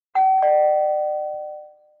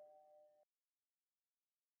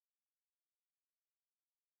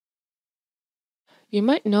You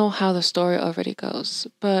might know how the story already goes,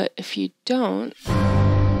 but if you don't,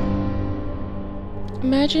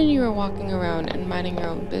 imagine you are walking around and minding your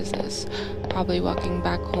own business, probably walking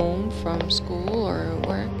back home from school or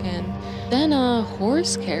work, and then a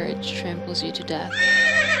horse carriage tramples you to death.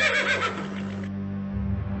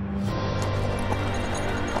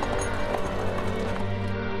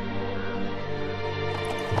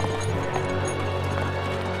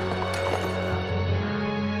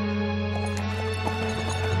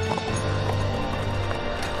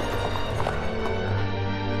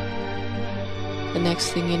 The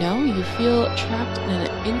next thing you know, you feel trapped in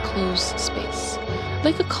an enclosed space,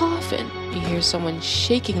 like a coffin. You hear someone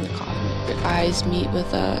shaking the coffin. Your eyes meet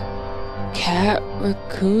with a cat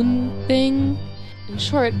raccoon thing. In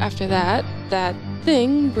short, after that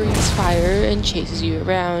thing breathes fire and chases you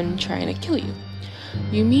around, trying to kill you.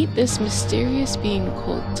 You meet this mysterious being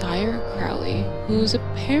called Tyre Crowley, who's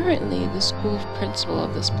apparently the school principal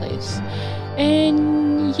of this place,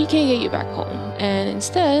 and he can't get you back home, and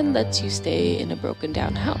instead lets you stay in a broken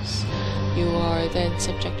down house. You are then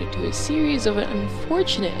subjected to a series of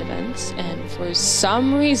unfortunate events, and for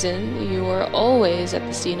some reason, you are always at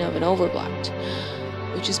the scene of an overblot,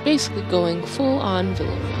 which is basically going full on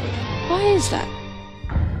villain mode. Why is that?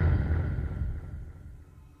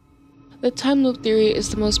 The time loop theory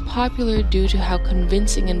is the most popular due to how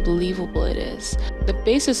convincing and believable it is. The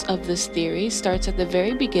basis of this theory starts at the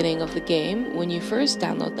very beginning of the game when you first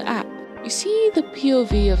download the app. You see the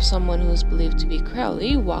POV of someone who is believed to be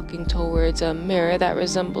Crowley walking towards a mirror that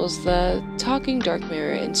resembles the talking dark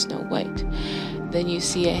mirror in Snow White. Then you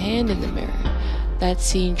see a hand in the mirror. That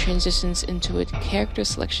scene transitions into a character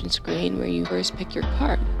selection screen where you first pick your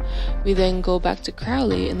card. We then go back to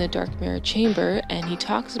Crowley in the dark mirror chamber, and he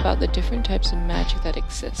talks about the different types of magic that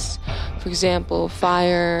exists. For example,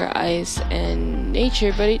 fire, ice, and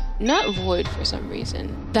nature, but not void for some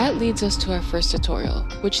reason. That leads us to our first tutorial,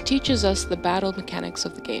 which teaches us the battle mechanics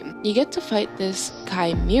of the game. You get to fight this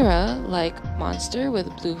chimera-like monster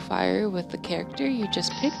with blue fire with the character you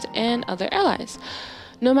just picked and other allies.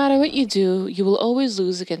 No matter what you do, you will always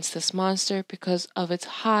lose against this monster because of its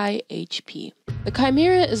high HP. The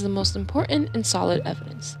Chimera is the most important and solid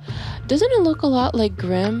evidence. Doesn't it look a lot like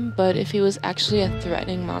Grimm, but if he was actually a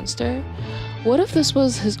threatening monster? What if this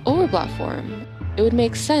was his overblot form? It would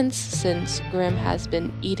make sense since Grimm has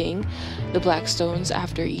been eating the black stones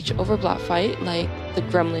after each overblot fight like the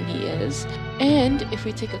gremlin he is. And if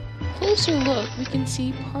we take a closer look, we can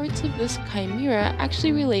see parts of this chimera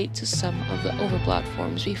actually relate to some of the overblot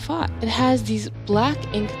forms we fought. It has these black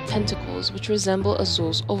ink tentacles which resemble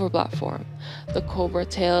Azul's overblot form. The cobra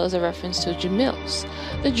tail is a reference to Jamil's.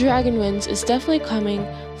 The dragon wings is definitely coming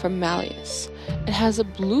from Malleus. It has a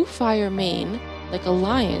blue fire mane like a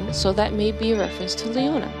lion, so that may be a reference to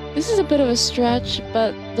Leona. This is a bit of a stretch,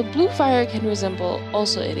 but the blue fire can resemble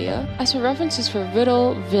also Idia. As for references for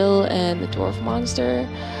Riddle, Vil, and the dwarf monster,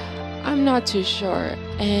 I'm not too sure,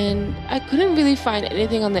 and I couldn't really find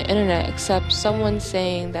anything on the internet except someone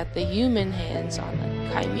saying that the human hands on the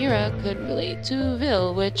chimera could relate to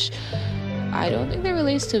Vil, which I don't think that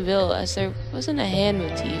relates to Vil, as there wasn't a hand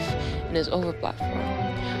motif in his overblot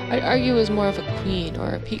form. I'd argue it was more of a queen or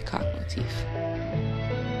a peacock motif.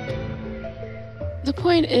 The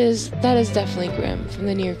point is, that is definitely Grimm from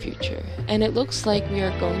the near future, and it looks like we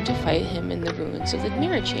are going to fight him in the ruins of the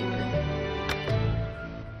mirror chamber.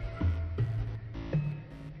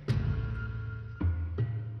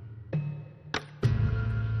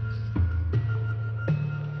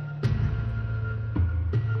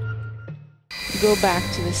 Go back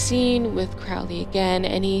to the scene with Crowley again,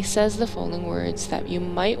 and he says the following words that you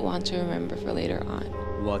might want to remember for later on.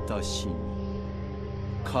 私に、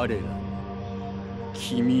彼らに、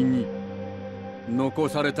君に、残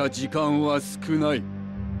された時間は少ない。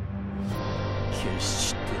決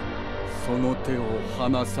してその手を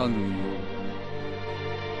離さぬよう。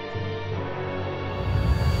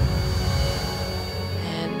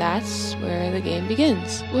That's where the game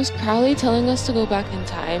begins. Was Crowley telling us to go back in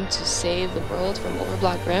time to save the world from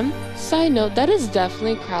overblot Grimm? Side note, that is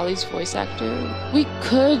definitely Crowley's voice actor. We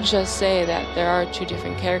could just say that there are two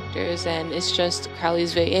different characters and it's just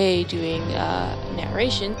Crowley's VA doing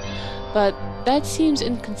narration, but that seems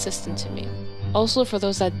inconsistent to me. Also, for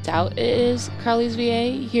those that doubt it is Crowley's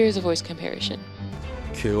VA, here's a voice comparison.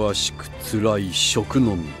 険しく辛い食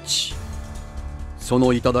の道。そ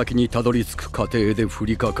の頂にたどり着く過程で降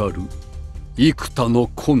りかかる幾多の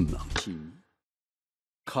困難。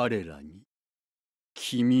彼らに、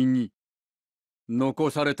君に、残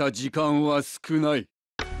された時間は少ない。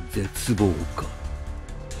絶望か、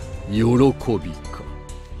喜びか。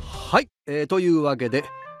はい、というわけで、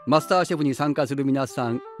マスターシェフに参加する皆さ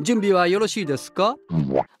ん、準備はよろしいですか?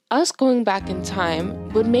 Us going back in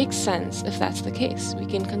time would make sense if that's the case. We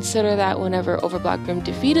can consider that whenever Overblot Grimm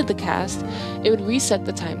defeated the cast, it would reset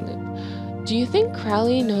the time loop. Do you think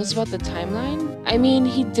Crowley knows about the timeline? I mean,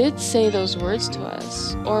 he did say those words to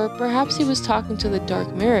us. Or perhaps he was talking to the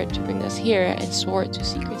Dark Mirror to bring us here and swore it to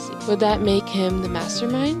secrecy. Would that make him the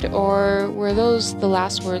mastermind? Or were those the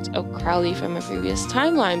last words of Crowley from a previous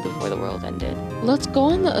timeline before the world ended? Let's go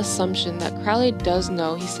on the assumption that Crowley does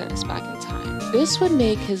know he sent us back in time. This would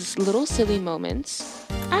make his little silly moments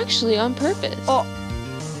actually on purpose. Oh!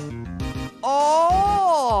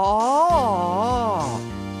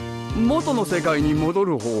 元の世界に戻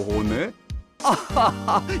る方法ね。あは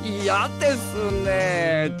は、嫌です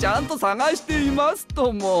ね。ちゃんと探しています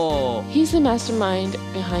とも。He's the mastermind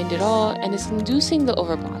behind it all and is inducing the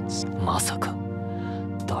overblots. まさか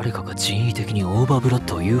誰かが人為的にオーバーブロッ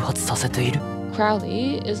トを誘発させている。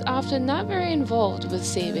Crowley is often not very involved with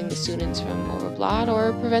saving the students from overblot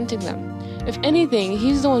or preventing them. If anything,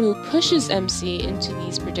 he's the one who pushes MC into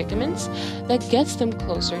these predicaments that gets them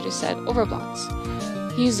closer to said overblots.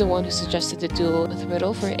 He's the one who suggested the duel with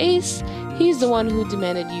Riddle for Ace. He's the one who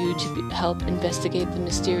demanded you to help investigate the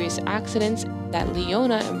mysterious accidents that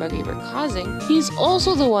Leona and Ruggie were causing. He's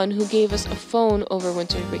also the one who gave us a phone over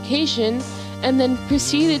winter vacation and then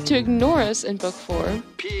proceeded to ignore us in book 4.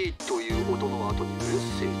 P という音の後にメッ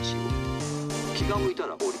セージを。気が向いた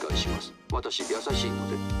ら折り返します。私優しいの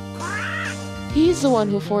で。He's the one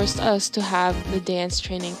who forced us to have the dance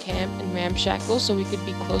training camp in Ramshackle so we could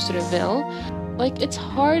be closer to Vil. Like, it's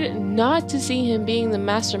hard not to see him being the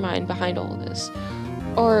mastermind behind all this.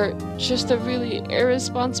 Or just a really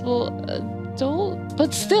irresponsible adult.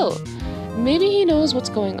 But still, maybe he knows what's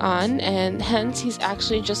going on, and hence he's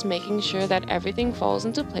actually just making sure that everything falls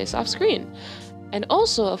into place off screen. And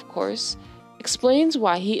also, of course, explains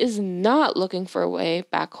why he is not looking for a way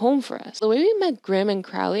back home for us. The way we met Grimm and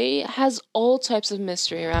Crowley has all types of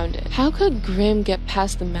mystery around it. How could Grimm get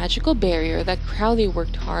past the magical barrier that Crowley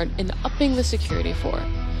worked hard in upping the security for?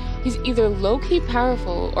 He's either low-key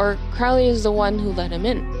powerful, or Crowley is the one who let him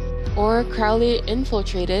in. Or Crowley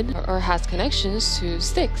infiltrated or has connections to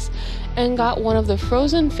Styx and got one of the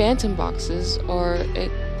frozen phantom boxes, or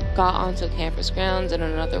it got onto campus grounds in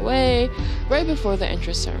another way right before the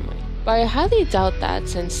entrance ceremony. But I highly doubt that,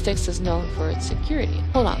 since Styx is known for its security.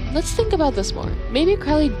 Hold on, let's think about this more. Maybe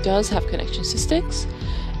Crowley does have connections to Styx,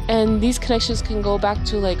 and these connections can go back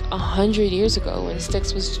to like 100 years ago when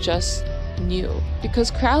Styx was just new. Because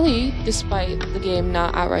Crowley, despite the game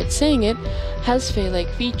not outright saying it, has Fae-like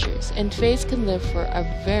features, and Faes can live for a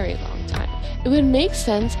very long time. It would make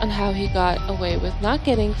sense on how he got away with not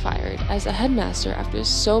getting fired as a headmaster after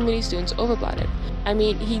so many students overblotted. I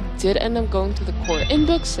mean, he did end up going to the court in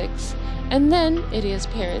book 6, and then Idia's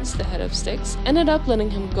parents, the head of Styx, ended up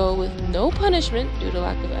letting him go with no punishment due to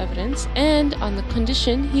lack of evidence, and on the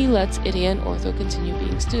condition he lets Idia and Ortho continue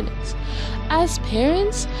being students. As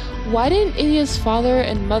parents, why didn't Idia's father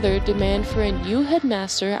and mother demand for a new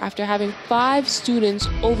headmaster after having 5 students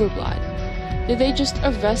overblot? Did they just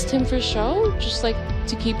arrest him for show, just like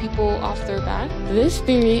to keep people off their back? This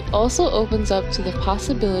theory also opens up to the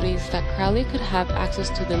possibilities that Crowley could have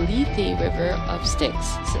access to the Lethe River of Styx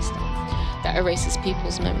system that erases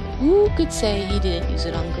people's memory. Who could say he didn't use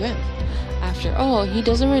it on Grimm? After all, he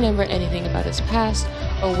doesn't remember anything about his past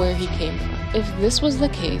or where he came from. If this was the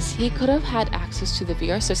case, he could have had access to the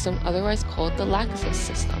VR system otherwise called the Lachesis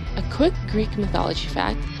system. A quick Greek mythology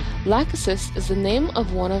fact: Lachesis is the name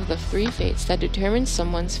of one of the 3 fates that determines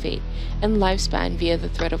someone's fate and lifespan via the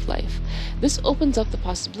thread of life. This opens up the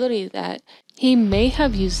possibility that he may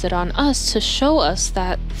have used it on us to show us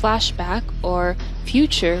that flashback or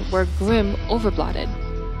future where Grimm overblotted.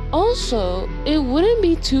 Also, it wouldn't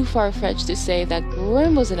be too far-fetched to say that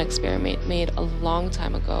Grimm was an experiment made a long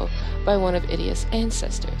time ago by one of Idia's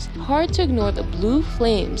ancestors. Hard to ignore the blue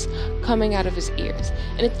flames coming out of his ears,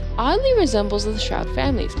 and it oddly resembles the Shroud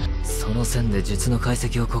families. その線で術の解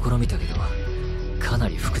析を試みたけど、かな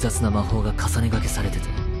り複雑な魔法が重ね掛けされてて、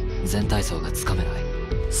全体像がつかめない。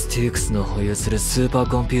スティークスの保有するスーパー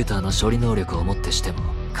コンピューターの処理能力をもってしても、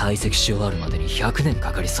解析し終わるまでに100年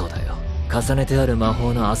かかりそうだよ。重ねてある魔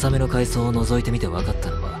法の浅めの階層を覗いてみて分かった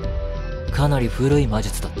のは、かなり古い魔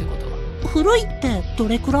術だってこと。古いってど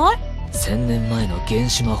れくらい？1000年前の原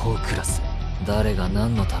始魔法クラス。誰が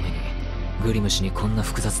何のためにグリム氏にこんな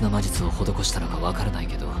複雑な魔術を施したのか分からない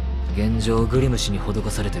けど、現状グリム氏に施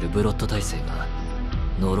されてるブロット体制が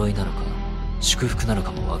呪いなのか祝福なの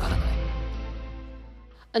かも分からない。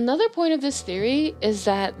Another point of this theory is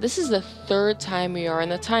that this is the 3rd time we are in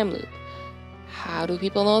the time loop. How do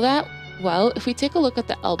people know that? Well, if we take a look at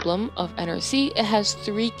the emblem of NRC, it has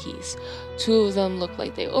 3 keys. 2 of them look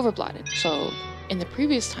like they overblotted. So in the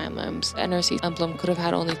previous timelines, the NRC emblem could have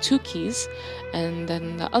had only 2 keys, and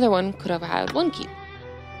then the other one could have had 1 key.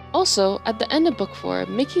 Also, at the end of book 4,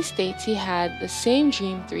 Mickey states he had the same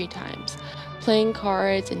dream 3 times. Playing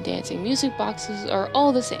cards and dancing music boxes are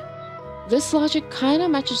all the same. This logic kinda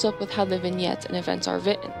matches up with how the vignettes and events are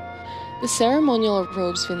written. The ceremonial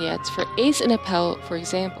robes vignettes for Ace and Epel, for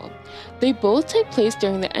example, they both take place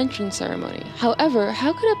during the entrance ceremony. However,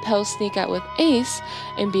 how could Epel sneak out with Ace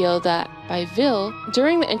and be yelled at by Vil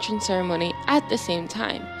during the entrance ceremony at the same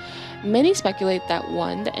time? Many speculate that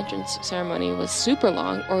 1, the entrance ceremony was super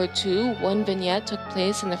long, or 2, one vignette took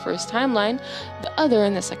place in the first timeline, the other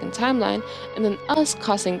in the second timeline, and then us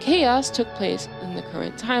causing chaos took place in the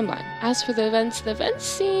current timeline. As for the events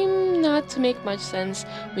seem not to make much sense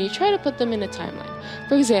when you try to put them in a timeline.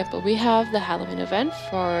 For example, we have the Halloween event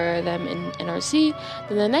for them in NRC,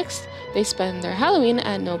 then the next, they spend their Halloween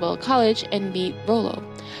at Nobel College and meet Rollo.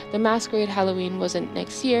 The Masquerade Halloween wasn't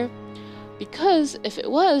next year, because if it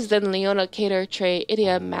was, then Leona, Cater, Trey,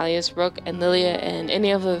 Idia, Malleus, Rook, and Lilia, and any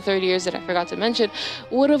of the third years that I forgot to mention,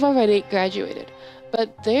 would have already graduated.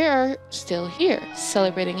 But they are still here,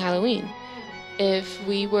 celebrating Halloween. If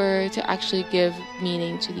we were to actually give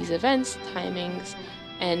meaning to these events, timings,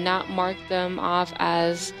 and not mark them off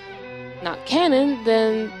as not canon,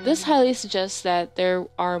 then this highly suggests that there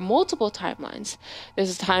are multiple timelines.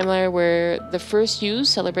 There's a timeline where the first U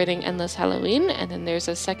celebrating Endless Halloween, and then there's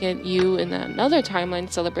a second U in another timeline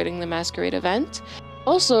celebrating the Masquerade event.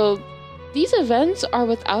 Also, these events are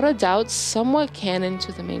without a doubt somewhat canon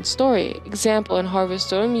to the main story. Example, in Harvest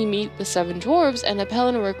Storm, you meet the 7 dwarves, and Epel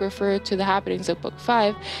and Rook refer to the happenings of Book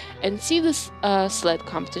 5 and see this sled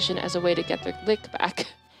competition as a way to get their lick back.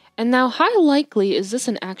 And now, how likely is this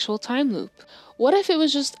an actual time loop? What if it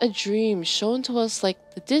was just a dream shown to us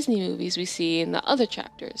like the Disney movies we see in the other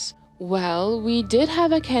chapters? Well, we did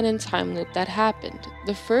have a canon time loop that happened.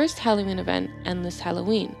 The first Halloween event, Endless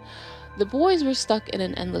Halloween. The boys were stuck in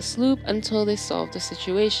an endless loop until they solved the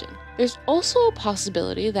situation. There's also a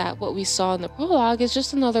possibility that what we saw in the prologue is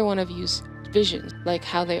just another one of Yu's visions, like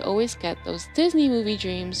how they always get those Disney movie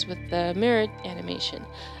dreams with the mirror animation.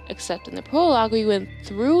 Except in the prologue, we went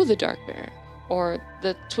through the dark mirror, or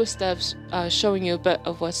the twist devs showing you a bit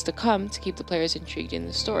of what's to come to keep the players intrigued in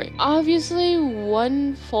the story. Obviously,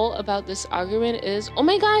 one fault about this argument is, oh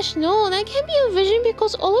my gosh, no, that can't be a vision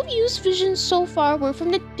because all of Yu's visions so far were from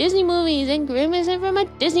the Disney movies, and Grimm isn't from a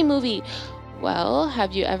Disney movie. Well,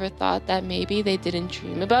 have you ever thought that maybe they didn't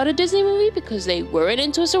dream about a Disney movie because they weren't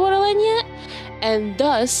in TWST Wonderland yet? And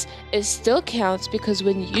thus, it still counts because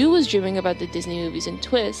when you was dreaming about the Disney movies in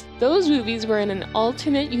TWST, those movies were in an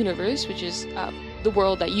alternate universe, which is the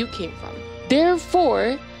world that you came from.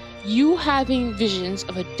 Therefore, you having visions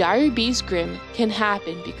of a Dire Beast Grimm can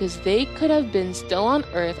happen because they could have been still on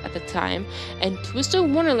Earth at the time, and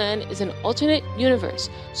TWST Wonderland is an alternate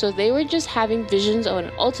universe, so they were just having visions of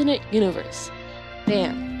an alternate universe.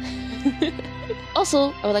 Damn.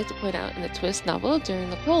 Also, I would like to point out in the TWST novel,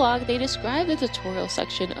 during the prologue, they describe the tutorial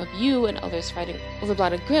section of Yu and others fighting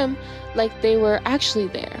overblotted Grimm like they were actually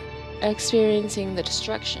there, experiencing the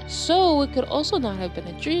destruction. So it could also not have been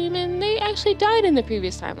a dream and they actually died in the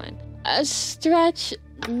previous timeline. A stretch,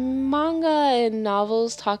 manga and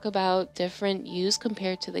novels talk about different Yus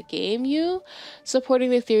compared to the game Yu, supporting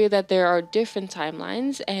the theory that there are different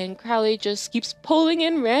timelines, and Crowley just keeps pulling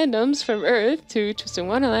in randoms from Earth to TWST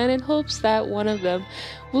Wonderland in hopes that one of them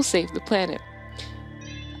will save the planet.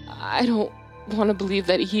 I don't want to believe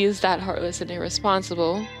that he is that heartless and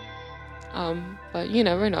irresponsible, but you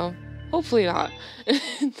never know. Hopefully not.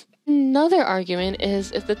 Another argument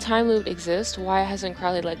is, if the time loop exists, why hasn't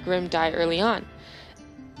Crowley let Grimm die early on?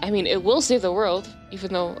 I mean, it will save the world,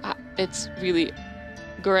 even though it's really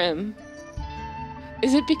Grimm.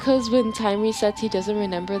 Is it because when time resets he doesn't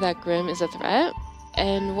remember that Grimm is a threat?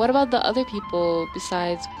 And what about the other people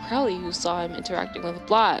besides Crowley who saw him interacting with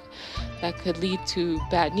Blot that could lead to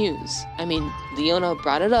bad news? I mean, Leona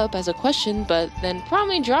brought it up as a question, but then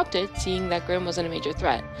promptly dropped it, seeing that Grimm wasn't a major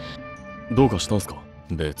threat. どうかしたんすか?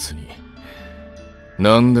 別に。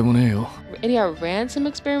なんでもねえよ。Idia ran some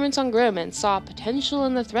experiments on Grimm and saw potential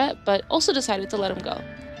in the threat, but also decided to let him go.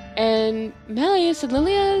 And Malleus and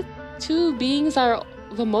Lilia, 2 beings that are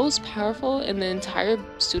the most powerful in the entire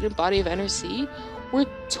student body of NRC, were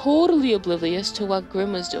totally oblivious to what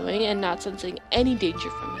Grimm was doing and not sensing any danger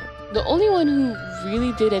from him. The only one who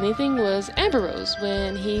really did anything was Ambrose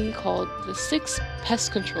when he called the 6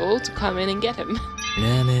 pest control to come in and get him.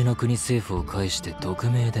 黎明の国政府を介して匿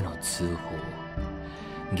名での通報。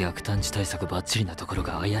逆探知対策バッチリなところ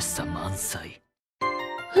が怪しさ満載。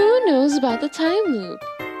Who knows about the time loop?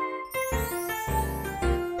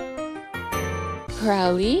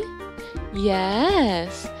 Crowley?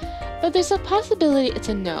 Yes. But there's a possibility it's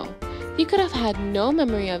a no. He could have had no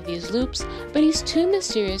memory of these loops, but he's too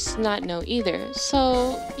mysterious to not know either.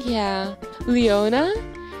 So, yeah. Leona?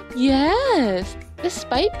 Yes.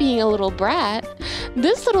 Despite being a little brat,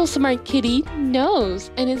 this little smart kitty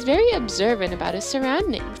knows and is very observant about his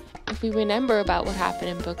surroundings. If we remember about what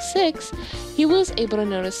happened in book 6, he was able to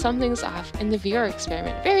notice something's off in the VR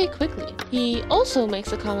experiment very quickly. He also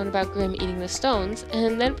makes a comment about Grimm eating the stones,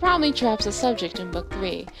 and then promptly traps the subject in book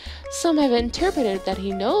 3. Some have interpreted that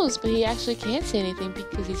he knows, but he actually can't say anything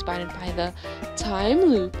because he's blinded by the time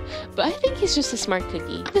loop. But I think he's just a smart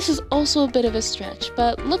cookie. This is also a bit of a stretch,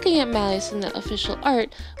 but looking at Malleus in the official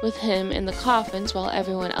art with him in the coffins while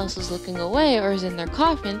everyone else is looking away or is in their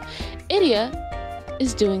coffin, Idia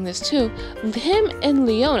is doing this too. Him and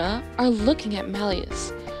Leona are looking at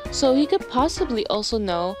Malleus. So he could possibly also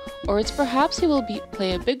know, or it's perhaps he will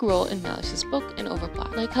play a big role in Malleus's book and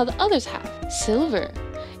overplot, like how the others have. Silver.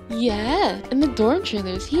 Yeah, in the dorm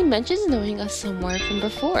trailers, he mentions knowing us somewhere from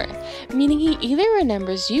before, meaning he either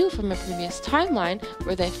remembers you from a previous timeline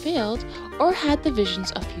where they failed, or had the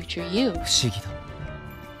visions of future you. 不思議だ。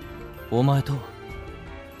お前と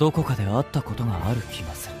どこかで会ったことがある気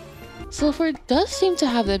がする。 Silver does seem to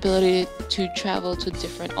have the ability to travel to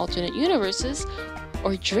different alternate universes,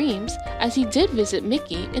 or dreams, as he did visit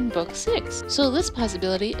Mickey in book 6, so this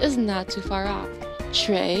possibility is not too far off.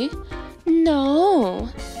 Trey? No!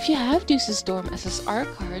 If you have Deuce's Dorm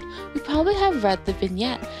SSR card, you probably have read the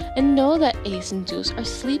vignette and know that Ace and Deuce are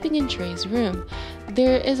sleeping in Trey's room.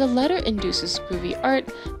 There is a letter in Deuce's groovy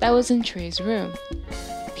art that was in Trey's room.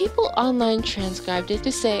 People online transcribed it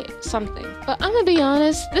to say something, but I'm gonna be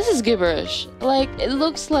honest, this is gibberish. Like, it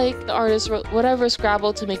looks like the artist wrote whatever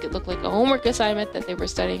Scrabble to make it look like a homework assignment that they were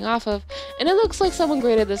studying off of, and it looks like someone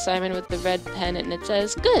graded the assignment with the red pen and it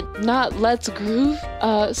says, good, not let's groove.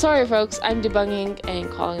 Sorry folks, I'm debugging and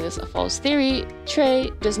calling this a false theory. Trey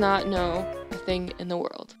does not know a thing in the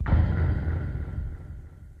world.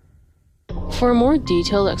 For a more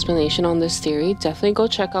detailed explanation on this theory, definitely go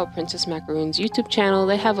check out Princess Macaroon's YouTube channel.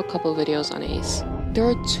 They have a couple videos on Ace. There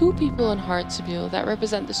are two people in Hearts View that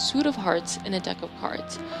represent the suit of hearts in a deck of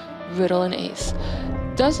cards, Riddle and Ace.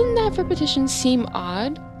 Doesn't that repetition seem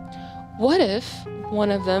odd? What if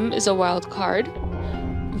one of them is a wild card?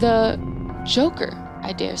 The Joker,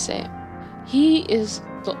 I dare say. He is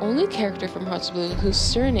the only character from Hearts Blue whose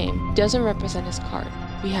surname doesn't represent his card.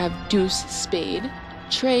 We have Deuce Spade,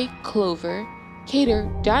 Trey Clover,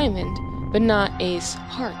 Cater Diamond, but not Ace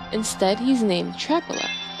Heart. Instead, he's named Trappola.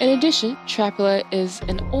 In addition, Trappola is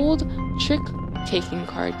an old trick-taking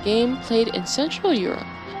card game played in Central Europe.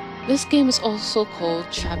 This game is also called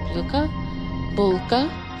Trapluka,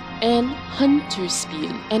 Bolka, and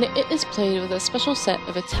Hunterspiel, and it is played with a special set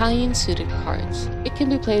of Italian suited cards. It can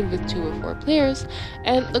be played with 2 or 4 players,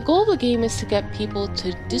 and the goal of the game is to get people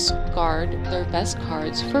to discard their best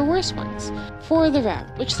cards for worse ones, for the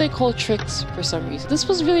round, which they call tricks for some reason. This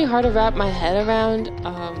was really hard to wrap my head around,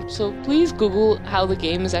 so please Google how the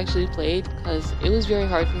game is actually played, because it was very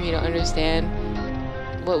hard for me to understand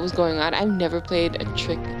what was going on. I've never played a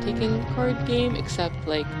trick-taking card game except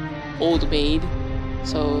like Old Maid.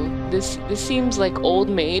 So this seems like Old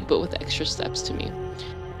Maid, but with extra steps to me.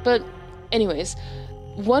 But anyways,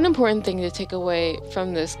 one important thing to take away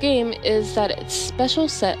from this game is that its special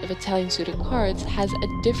set of Italian suited cards has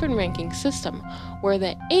a different ranking system, where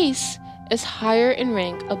the ace is higher in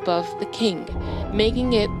rank above the king,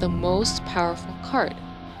 making it the most powerful card.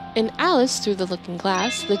 In Alice Through the Looking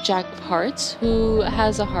Glass, the Jack of Hearts, who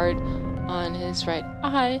has a heart on his right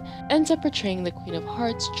eye, ends up portraying the Queen of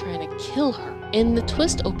Hearts trying to kill her. In the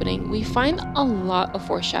twist opening, we find a lot of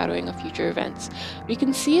foreshadowing of future events. We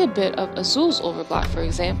can see a bit of Azul's overblot, for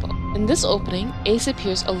example. In this opening, Ace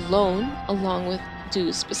appears alone along with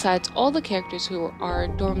Deuce, besides all the characters who are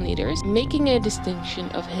dorm leaders, making a distinction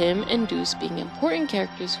of him and Deuce being important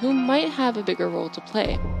characters who might have a bigger role to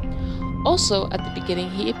play. Also, at the beginning,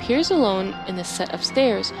 he appears alone in a set of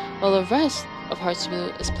stairs, while the rest of Hearts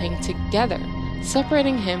Blue is playing together,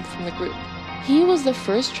 separating him from the group. He was the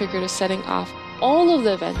first trigger to setting off all of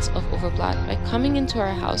the events of Overblot by coming into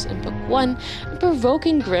our house in book 1 and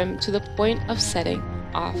provoking Grimm to the point of setting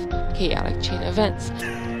off chaotic chain events.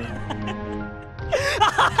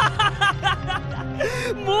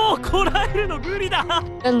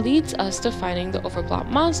 That leads us to finding the Overblot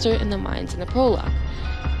monster in the mines in the prologue.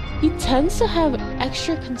 He tends to have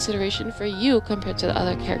extra consideration for you compared to the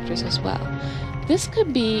other characters as well. This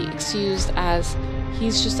could be excused as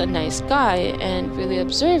he's just a nice guy and really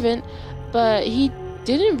observant, but he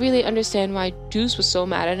didn't really understand why Deuce was so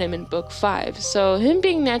mad at him in book 5, so him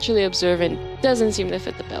being naturally observant doesn't seem to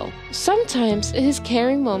fit the bill. Sometimes his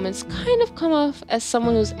caring moments kind of come off as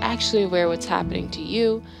someone who's actually aware what's happening to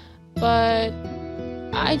you, but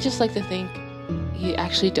I just like to think he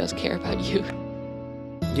actually does care about you.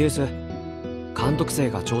 デュース、監督生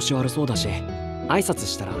が調子悪そうだし、挨拶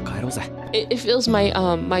したら帰ろうぜ。It fills my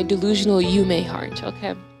my delusional Yume heart,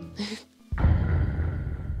 okay?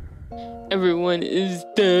 Everyone is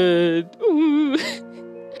dead. Ooh.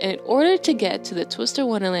 In order to get to the Twister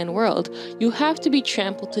Wonderland world, you have to be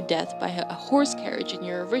trampled to death by a horse carriage in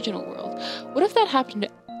your original world. What if that happened to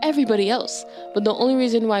everybody else? But the only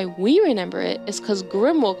reason why we remember it is because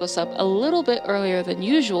Grim woke us up a little bit earlier than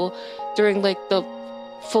usual during like the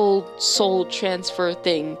full soul transfer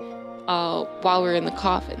thing while we're in the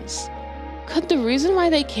coffins. Could the reason why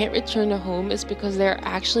they can't return to home is because they're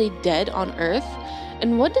actually dead on Earth?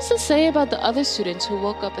 And what does this say about the other students who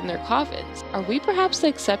woke up in their coffins? Are we perhaps the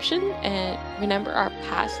exception and remember our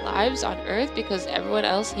past lives on Earth because everyone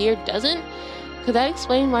else here doesn't? Could that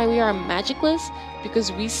explain why we are magicless?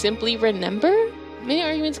 Because we simply remember? Many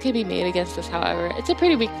arguments can be made against this, however. It's a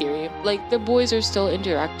pretty weak theory. Like, the boys are still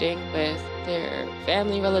interacting with their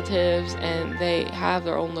family relatives and they have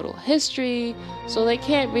their own little history, so they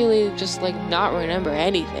can't really just like not remember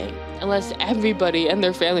anything. Unless everybody and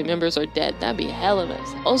their family members are dead. That'd be hella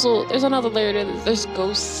mess. Also, there's another layer to this. There's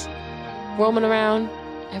ghosts roaming around.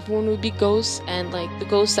 Everyone would be ghosts, and like the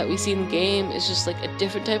ghosts that we see in the game is just like a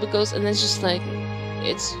different type of ghost, and then it's just like,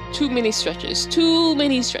 it's too many stretches. Too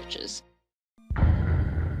many stretches.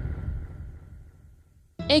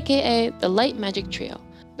 AKA the Light Magic Trio.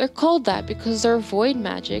 They're called that because their void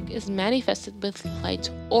magic is manifested with light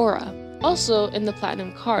aura. Also, in the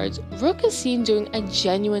Platinum cards, Rook is seen doing a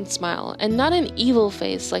genuine smile and not an evil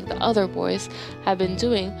face like the other boys have been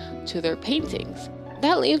doing to their paintings.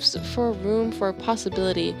 That leaves room for a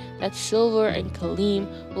possibility that Silver and Kalim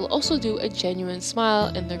will also do a genuine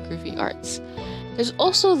smile in their goofy arts. There's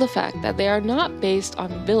also the fact that they are not based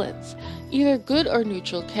on villains, either good or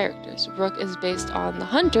neutral characters. Rook is based on the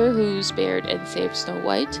hunter who spared and saved Snow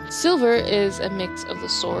White. Silver is a mix of the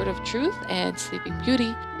Sword of Truth and Sleeping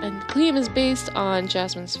Beauty, and Kalim is based on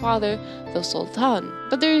Jasmine's father, the Sultan.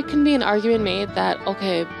 But there can be an argument made that,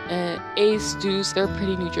 okay, Ace, Deuce, they're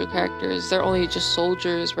pretty neutral characters. They're only just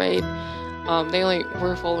soldiers, right? They only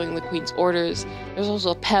were following the Queen's orders. There's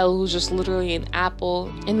also Epel, who's just literally an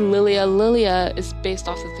apple. And Lilia is based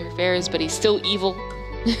off the Three Fairies, but he's still evil.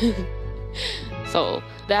 So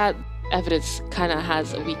that evidence kind of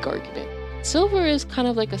has a weak argument. Silver is kind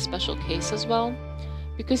of like a special case as well,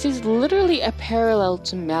 because he's literally a parallel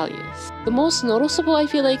to Malleus. The most noticeable, I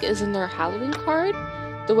feel like, is in their Halloween card.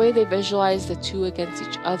 The way they visualize the two against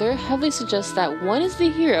each other heavily suggests that one is the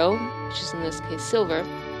hero, which is in this case Silver,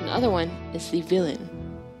 and the other one is the villain,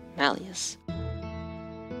 Malleus.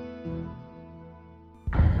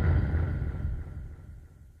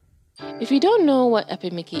 If you don't know what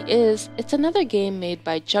Epic Mickey is, it's another game made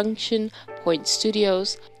by Junction Point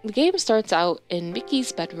Studios. The game starts out in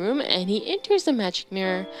Mickey's bedroom and he enters the magic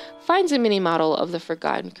mirror, finds a mini model of the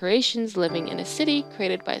forgotten creations living in a city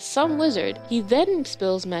created by some wizard. He then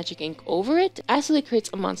spills magic ink over it, accidentally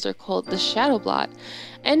creates a monster called the Shadow Blot,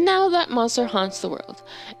 and now that monster haunts the world.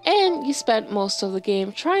 And you spent most of the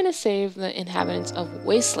game trying to save the inhabitants of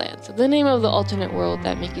Wasteland, the name of the alternate world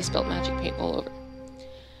that Mickey spilled magic paint all over.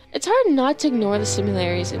 It's hard not to ignore the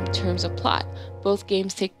similarities in terms of plot. Both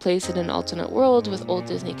games take place in an alternate world with old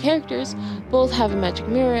Disney characters. Both have a magic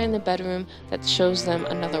mirror in the bedroom that shows them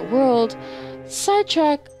another world.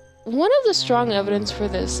 Sidetrack, one of the strong evidence for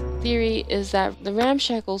this theory is that the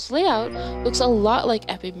Ramshackle's layout looks a lot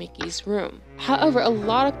like Epic Mickey's room. However, a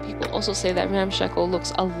lot of people also say that Ramshackle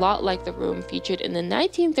looks a lot like the room featured in the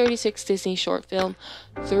 1936 Disney short film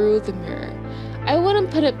Through the Mirror. I wouldn't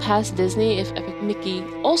put it past Disney if Epic Mickey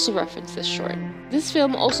also referenced this short. This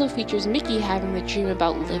film also features Mickey having the dream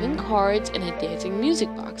about living cards in a dancing music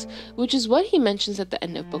box, which is what he mentions at the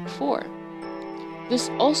end of book 4. This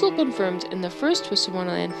also confirmed in the first Twister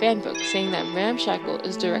Wonderland fanbook, saying that Ramshackle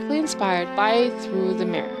is directly inspired by Through the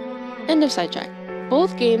Mirror. End of sidetrack.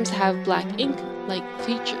 Both games have black ink-like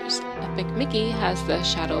features. Epic Mickey has the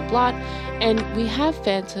Shadow Blot, and we have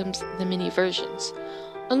Phantoms, the mini versions.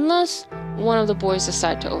 Unless one of the boys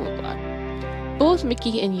decide to overblot. Both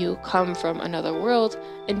Mickey and you come from another world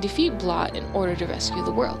and defeat Blot in order to rescue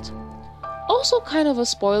the world. Also kind of a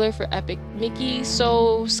spoiler for Epic Mickey,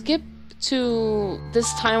 so skip to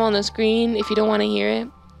this time on the screen if you don't want to hear it.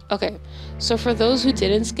 Okay, so for those who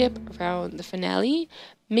didn't skip around the finale,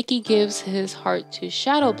 Mickey gives his heart to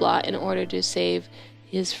Shadowblot in order to save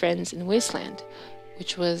his friends in Wasteland,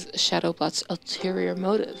 which was Shadowblot's ulterior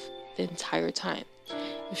motive the entire time.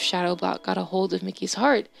 If Shadowblot got a hold of Mickey's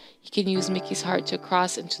heart, he can use Mickey's heart to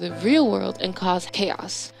cross into the real world and cause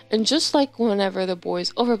chaos. And just like whenever the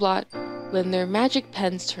boys overblot, when their magic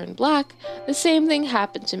pens turned black, the same thing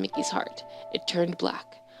happened to Mickey's heart. It turned black.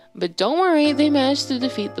 But don't worry, they managed to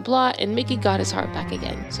defeat the blot and Mickey got his heart back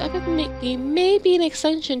again. So Epic Mickey may be an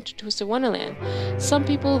extension to Twisted Wonderland. Some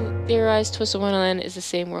people theorize Twisted Wonderland is the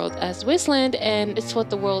same world as Wasteland and it's what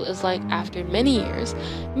the world is like after many years.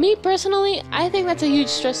 Me personally, I think that's a huge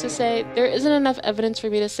stretch to say. There isn't enough evidence for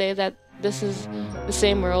me to say that this is the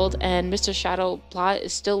same world and Mr. Shadowblot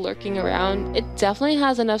is still lurking around. It definitely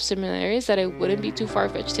has enough similarities that it wouldn't be too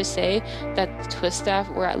far-fetched to say that the Twist staff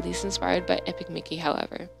were at least inspired by Epic Mickey,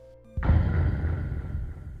 however.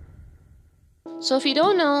 So if you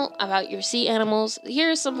don't know about your sea animals, here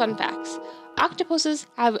are some fun facts. Octopuses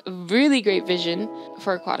have really great vision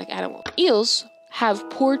for aquatic animals. Eels have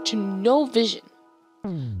poor to no vision.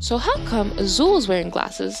 So how come Azul is wearing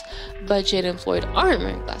glasses, but Jade and Floyd aren't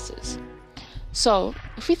wearing glasses? So,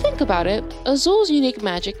 if we think about it, Azul's unique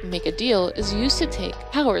magic, Make a Deal, is used to take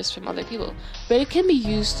powers from other people, but it can be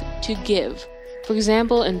used to give. For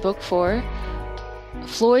example, in Book 4,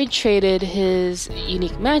 Floyd traded his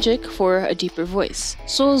unique magic for a deeper voice.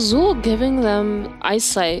 So Azul giving them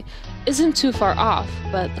eyesight isn't too far off,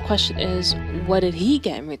 but the question is, what did he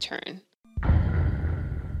get in return?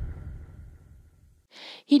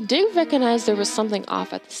 He did recognize there was something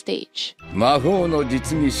off at the stage.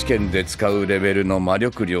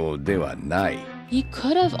 He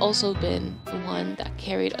could have also been the one that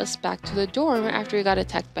carried us back to the dorm after we got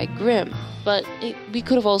attacked by Grimm, but we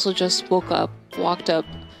could have also just woke up, walked up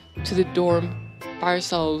to the dorm by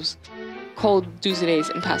ourselves, cold doozy days,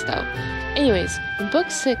 and passed out. Anyways, in Book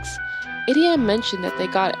 6, Idia mentioned that they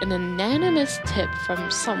got an anonymous tip from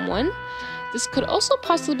someone. This could also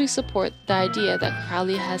possibly support the idea that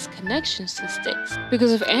Crowley has connections to Styx,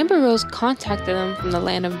 because if Amber Rose contacted them from the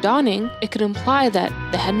Land of Dawning, it could imply that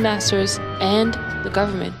the headmasters and the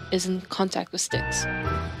government is in contact with Styx.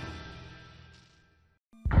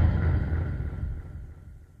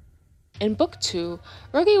 In Book 2,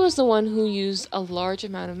 Ruggie was the one who used a large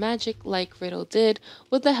amount of magic like Riddle did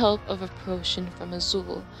with the help of a potion from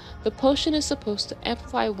Azul. The potion is supposed to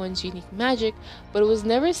amplify one's unique magic, but it was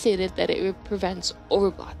never stated that it prevents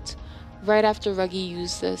overblot. Right after Ruggie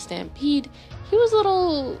used the stampede, he was a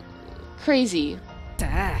little crazy.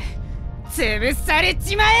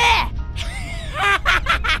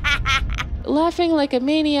 Laughing like a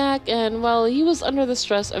maniac, and well, he was under the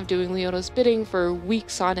stress of doing Leona's bidding for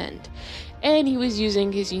weeks on end. And he was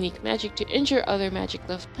using his unique magic to injure other Magic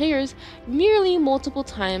Left players nearly multiple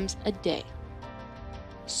times a day.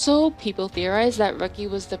 So people theorized that Ruggie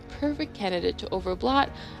was the perfect candidate to overblot,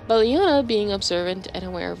 but Leona, being observant and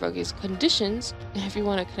aware of Ruggie's conditions, if you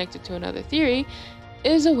want to connect it to another theory,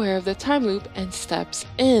 is aware of the time loop and steps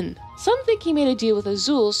in. Some think he made a deal with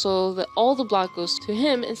Azul so that all the blot goes to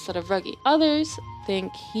him instead of Ruggie. Others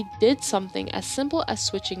think he did something as simple as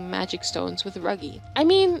switching magic stones with Ruggie. I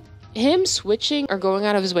mean, him switching or going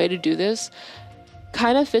out of his way to do this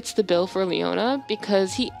kind of fits the bill for Leona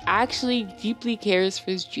because he actually deeply cares for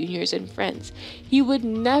his juniors and friends. He would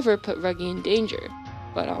never put Ruggie in danger,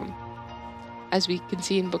 but as we can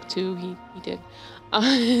see in Book 2, he did.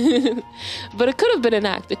 But it could have been an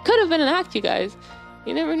act. It could have been an act, you guys.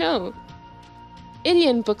 You never know. Idia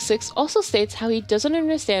in Book 6 also states how he doesn't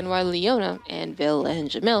understand why Leona and Vil and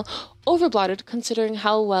Jamil overblotted considering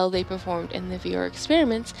how well they performed in the VR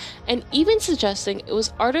experiments, and even suggesting it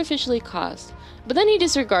was artificially caused. But then he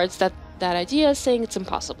disregards that idea, saying it's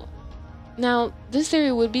impossible. Now, this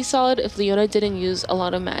theory would be solid if Leona didn't use a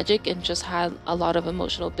lot of magic and just had a lot of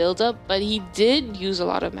emotional buildup, but he did use a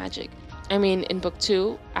lot of magic. I mean, in Book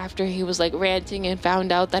 2, after he was like ranting and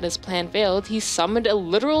found out that his plan failed, he summoned a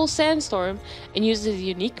literal sandstorm and used his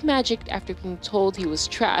unique magic after being told he was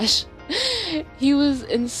trash. He was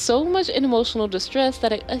in so much emotional distress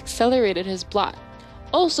that it accelerated his blot.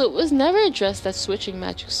 Also, it was never addressed that switching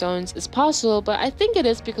magic stones is possible, but I think it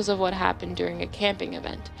is because of what happened during a camping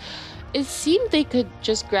event. It seemed they could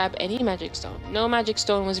just grab any magic stone. No magic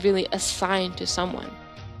stone was really assigned to someone.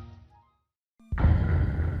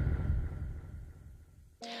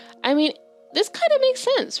 I mean, this kind of makes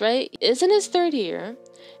sense, right? It's in his third year.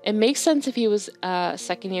 It makes sense if he was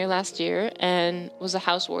second year last year and was a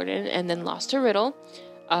housewarden and then lost to Riddle.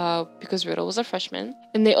 because Riddle was a freshman.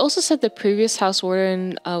 And they also said the previous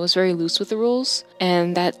housewarden was very loose with the rules,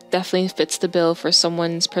 and that definitely fits the bill for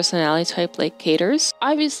someone's personality type like Traitors.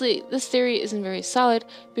 Obviously, this theory isn't very solid,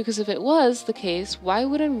 because if it was the case, why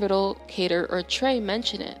wouldn't Riddle, Trator, or Trey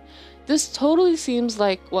mention it? This totally seems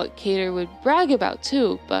like what Trator would brag about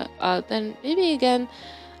too, but then maybe again,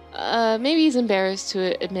 maybe he's embarrassed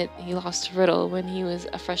to admit he lost to Riddle when he was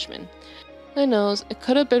a freshman. Who knows, it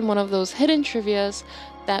could have been one of those hidden trivias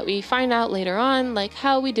that we find out later on, like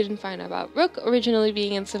how we didn't find out about Rook originally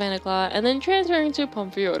being in Savannah Claw and then transferring to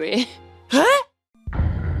Pomfiore. Huh?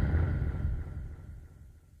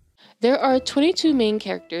 There are 22 main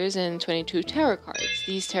characters and 22 tarot cards.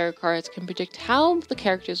 These tarot cards can predict how the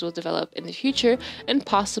characters will develop in the future and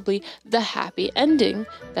possibly the happy ending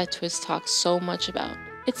that TWST talks so much about.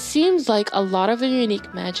 It seems like a lot of their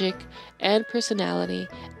unique magic and personality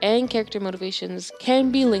and character motivations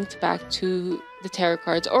can be linked back to the tarot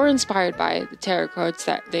cards or inspired by the tarot cards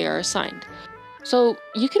that they are assigned. So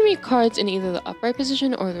you can read cards in either the upright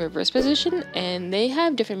position or the reverse position, and they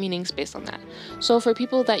have different meanings based on that. So for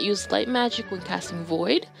people that use light magic when casting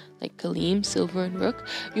Void, like Kalim, Silver, and Rook,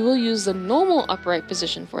 you will use the normal upright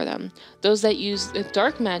position for them. Those that use the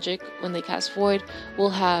dark magic when they cast Void will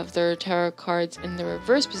have their tarot cards in the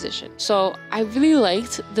reverse position. So I really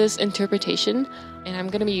liked this interpretation, and I'm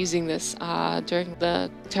going to be using this during the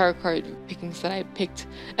tarot card pickings that I picked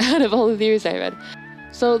out of all the theories I read.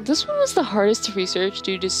 So this one was the hardest to research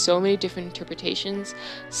due to so many different interpretations.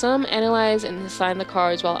 Some analyze and assign the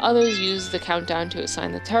cards, while others use the countdown to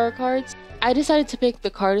assign the tarot cards. I decided to pick the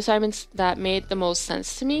card assignments that made the most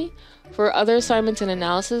sense to me. For other assignments and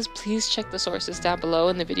analysis, please check the sources down below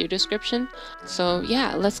in the video description. So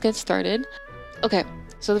yeah, let's get started. Okay,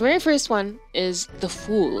 so the very first one is the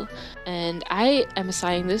Fool, and I am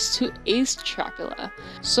assigning this to Ace Trappola.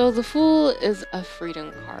 So the Fool is a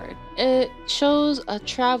freedom card. It shows a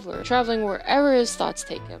traveler traveling wherever his thoughts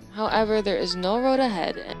take him. However, there is no road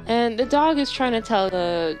ahead, and the dog is trying to tell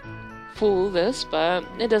the Fool this, but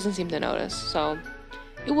it doesn't seem to notice, so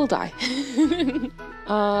it will die.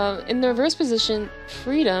 In the reverse position,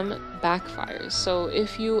 freedom backfires. So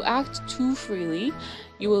if you act too freely,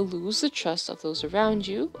 you will lose the trust of those around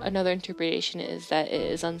you. Another interpretation is that it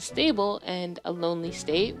is unstable and a lonely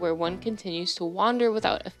state where one continues to wander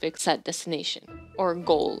without a fixed set destination or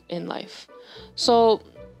goal in life. So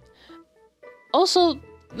also,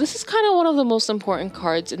 this is kind of one of the most important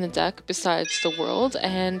cards in the deck besides the world,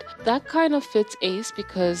 and that kind of fits Ace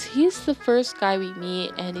because he's the first guy we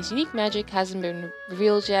meet and his unique magic hasn't been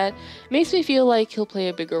revealed yet. It makes me feel like he'll play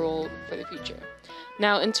a bigger role for the future.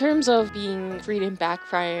 Now, in terms of being freedom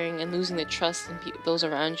backfiring and losing the trust in those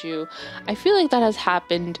around you, I feel like that has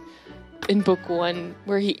happened in book 1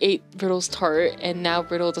 where he ate Riddle's tart and now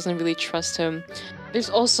Riddle doesn't really trust him. There's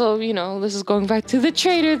also, you know, this is going back to the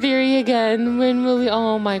Traitor Theory again, when really,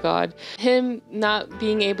 oh my god, him not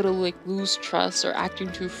being able to like lose trust or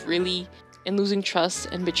acting too freely and losing trust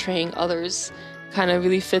and betraying others kind of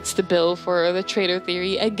really fits the bill for the Traitor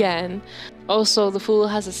Theory again. Also, the Fool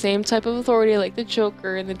has the same type of authority like the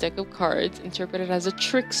Joker in the deck of cards, interpreted as a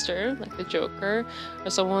trickster like the Joker, or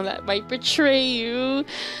someone that might betray you.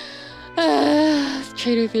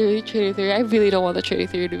 Traitor Theory, Traitor Theory. I really don't want the Traitor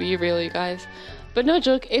Theory to be real, you guys. But no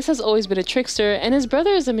joke, Ace has always been a trickster, and his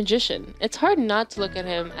brother is a magician. It's hard not to look at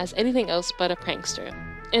him as anything else but a prankster.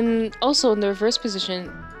 And also, in the reverse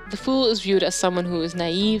position, the Fool is viewed as someone who is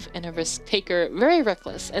naive and a risk taker, very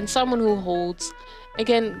reckless, and someone who holds.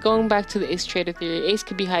 Again, going back to the Ace Traitor Theory, Ace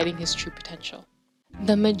could be hiding his true potential.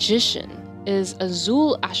 The Magician is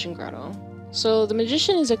Azul Ashengrotto. So the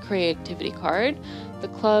Magician is a creativity card. The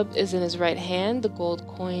club is in his right hand, the gold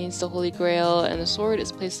coins, the holy grail, and the sword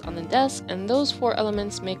is placed on the desk, and those 4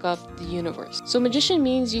 elements make up the universe. So Magician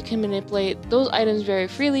means you can manipulate those items very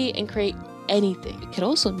freely and create anything. It could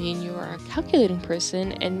also mean you are a calculating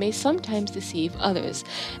person and may sometimes deceive others.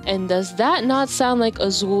 And does that not sound like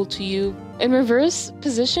Azul to you? In reverse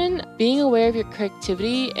position, being aware of your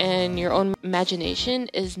creativity and your own imagination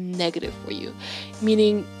is negative for you,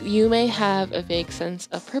 meaning you may have a vague sense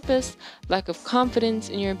of purpose, lack of confidence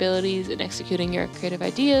in your abilities in executing your creative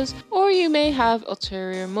ideas, or you may have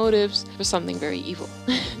ulterior motives for something very evil.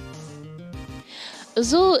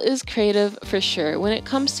 Azul is creative for sure when it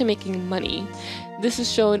comes to making money. This is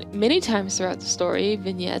shown many times throughout the story,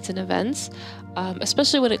 vignettes, and events,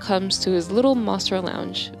 especially when it comes to his little monster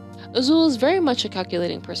lounge. Azul is very much a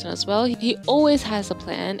calculating person as well. He always has a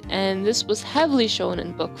plan, and this was heavily shown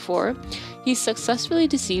in book 4. He successfully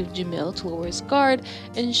deceived Jamil to lower his guard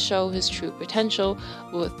and show his true potential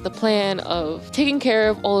with the plan of taking care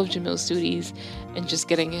of all of Jamil's duties and just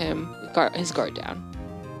getting him his guard down.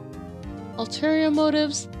 Ulterior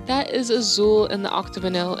motives, that is Azul and the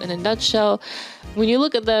Octagonal in a nutshell. When you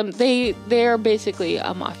look at them, they're basically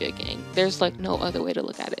a mafia gang. There's like no other way to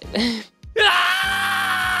look at it.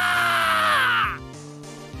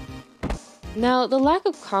 Now, the lack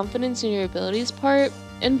of confidence in your abilities part,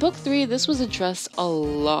 in book 3, this was addressed a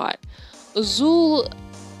lot. Azul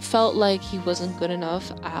felt like he wasn't good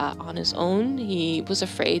enough on his own. He was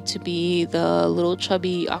afraid to be the little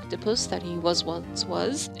chubby octopus that he once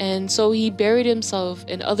was. And so he buried himself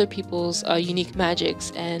in other people's unique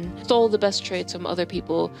magics and stole the best traits from other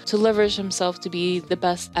people to leverage himself to be the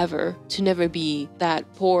best ever, to never be that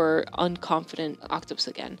poor, unconfident octopus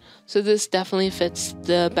again. So this definitely fits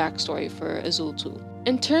the backstory for Azul too.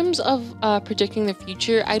 In terms of predicting the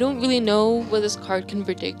future, I don't really know what this card can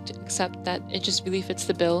predict, except that it just really fits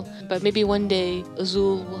the bill. But maybe one day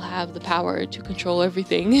Azul will have the power to control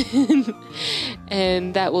everything,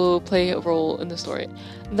 and that will play a role in the story.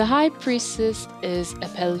 The High Priestess is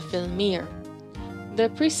Epel Felmier. The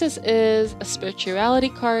Priestess is a spirituality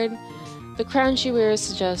card. The crown she wears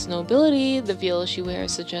suggests nobility, the veil she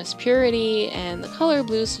wears suggests purity, and the color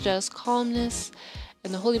blue suggests calmness.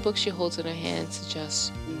 And the holy book she holds in her hand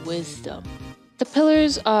suggests wisdom. The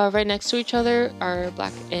pillars right next to each other are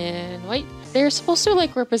black and white. They're supposed to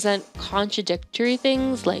like represent contradictory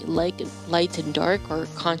things like light and dark, or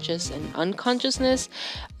conscious and unconsciousness,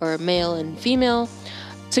 or male and female.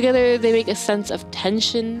 Together they make a sense of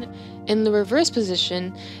tension. In the reverse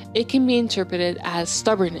position, it can be interpreted as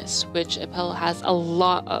stubbornness, which Epel has a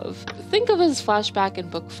lot of. Think of his flashback in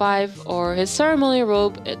book 5 or his ceremonial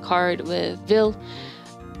robe card with Vil.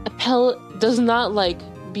 Epel does not like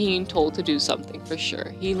being told to do something for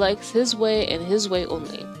sure. He likes his way and his way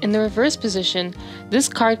only. In the reverse position, this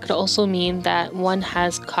card could also mean that one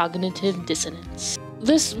has cognitive dissonance.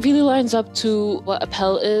 This really lines up to what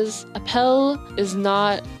Epel is. Epel is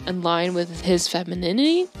not in line with his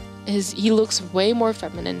femininity. He looks way more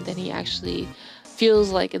feminine than he actually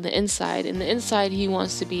feels like in the inside. In the inside, he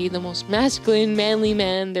wants to be the most masculine, manly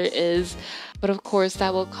man there is. But of course,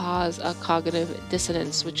 that will cause a cognitive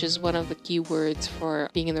dissonance, which is one of the key words for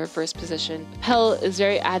being in the reverse position. Epel is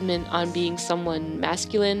very adamant on being someone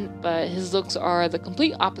masculine, but his looks are the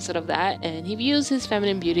complete opposite of that, and he views his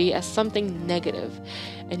feminine beauty as something negative,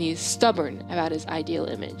 and he's stubborn about his ideal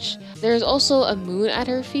image. There's also a moon at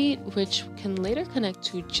her feet, which can later connect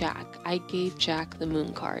to Jack. I gave Jack the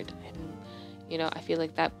moon card, and you know, I feel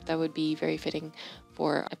like that would be very fitting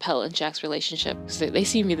for Epel and Jack's relationship, because they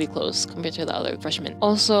seem really close compared to the other freshmen.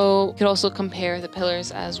 Also, you could also compare the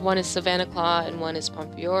pillars as one is Savannah Claw and one is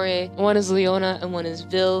Pompiore, one is Leona and one is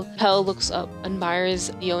Vil. Epel looks up, admires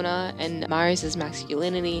Leona and admires his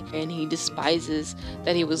masculinity, and he despises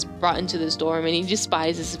that he was brought into this dorm, and he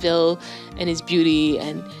despises Vil and his beauty,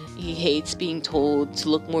 and he hates being told to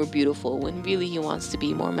look more beautiful when really he wants to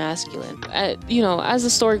be more masculine. You know, as the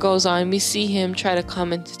story goes on, we see him try to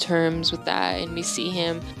come into terms with that, and we see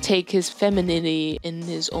him take his femininity in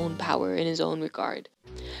his own power, in his own regard.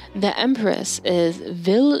 The Empress is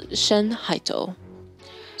Vil Schoenheit.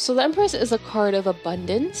 So the Empress is a card of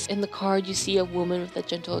abundance. In the card, you see a woman with a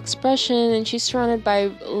gentle expression, and she's surrounded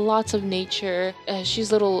by lots of nature.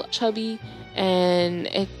 She's a little chubby, and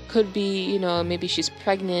it could be, you know, maybe she's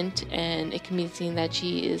pregnant, and it can be seen that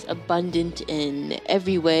she is abundant in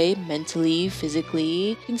every way, mentally, physically.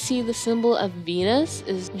 You can see the symbol of Venus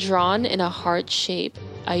is drawn in a heart-shaped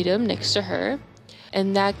item next to her,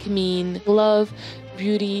 and that can mean love,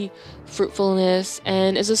 beauty, fruitfulness,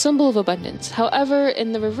 and is a symbol of abundance. However,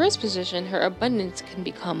 in the reverse position, her abundance can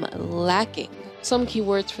become lacking. Some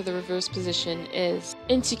keywords for the reverse position is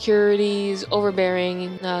insecurities,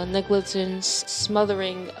 overbearing, negligence,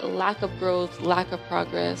 smothering, lack of growth, lack of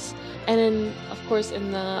progress. And then, of course,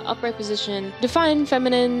 in the upright position, define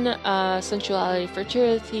feminine, sensuality,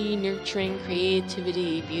 fertility, nurturing,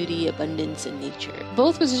 creativity, beauty, abundance, and nature.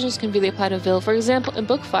 Both positions can really apply to Vil. For example, in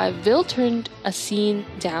book 5, Vil turned a scene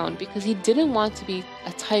down because he didn't want to be a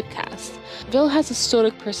typecast. Vil has a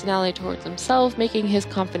stoic personality towards himself, making his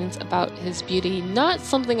confidence about his beauty not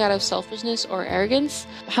something out of selfishness or arrogance.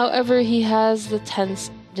 However, he has the tense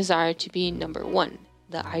desire to be number one,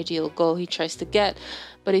 the ideal goal he tries to get,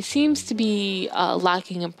 but he seems to be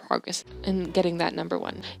lacking in progress in getting that number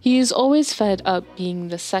one. He's always fed up being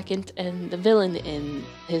the second and the villain in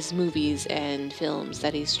his movies and films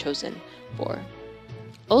that he's chosen for.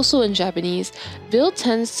 Also in Japanese, Vil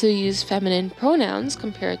tends to use feminine pronouns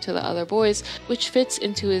compared to the other boys, which fits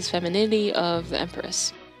into his femininity of the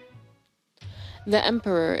Empress. The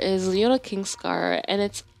Emperor is Leona Kingscholar, and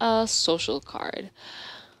it's a social card.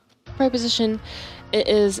 Right position, It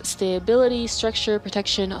is stability, structure,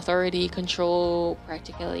 protection, authority, control,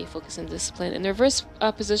 practicality, focus, and discipline. In the reverse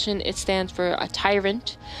position, it stands for a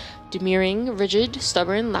tyrant, demurring, rigid,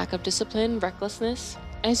 stubborn, lack of discipline, recklessness.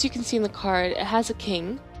 As you can see in the card, it has a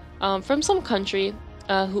king from some country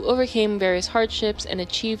who overcame various hardships and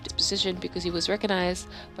achieved his position because he was recognized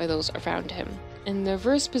by those around him. In the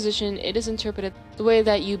reverse position, it is interpreted the way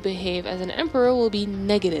that you behave as an emperor will be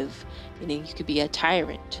negative, meaning you could be a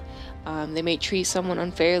tyrant. They may treat someone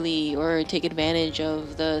unfairly or take advantage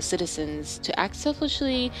of the citizens to act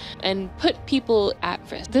selfishly and put people at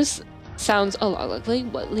risk. This sounds a lot like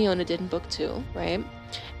what Leona did in book 2, right?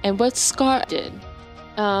 And what Scar did.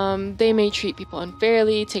 They may treat people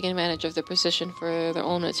unfairly, take advantage of their position for their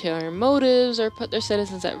own ulterior motives, or put their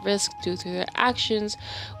citizens at risk due to their actions.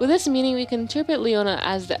 With this meaning, we can interpret Leona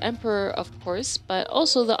as the emperor, of course, but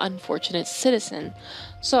also the unfortunate citizen.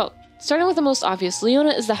 So, starting with the most obvious, Leona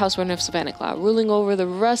is the housewarden of Savannah Cloud, ruling over the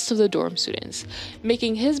rest of the dorm students,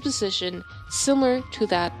 making his position similar to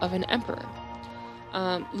that of an emperor.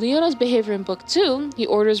 Leona's behavior in book 2, he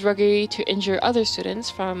orders Ruggie to injure other students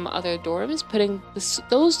from other dorms, putting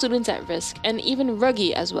those students at risk, and even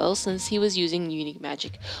Ruggie as well, since he was using unique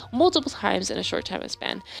magic multiple times in a short time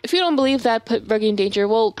span. If you don't believe that put Ruggie in danger,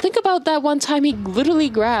 well, think about that one time he literally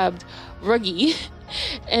grabbed Ruggie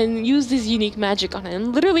and used his unique magic on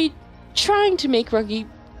him, literally trying to make Ruggie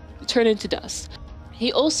turn into dust.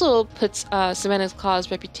 He also puts Savannah Cloud's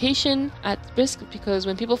reputation at risk because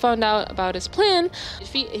when people found out about his plan,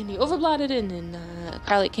 and he overblotted it, and then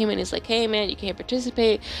Carly came in and he's like, hey man, you can't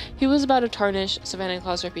participate. He was about to tarnish Savannah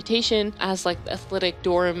Cloud's reputation as like the athletic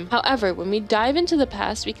dorm. However, when we dive into the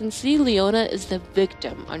past, we can see Leona is the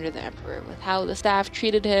victim under the Emperor, with how the staff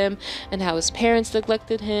treated him and how his parents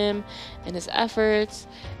neglected him and his efforts.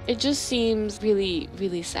 It just seems really,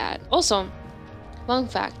 really sad. Also, fun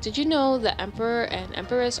fact, did you know the Emperor and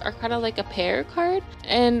Empress are kind of like a pair card?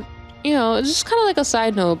 And, you know, it's just kind of like a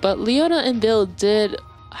side note, but Leona and Vil did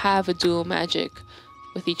have a dual magic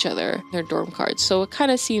with each other in their dorm cards, so it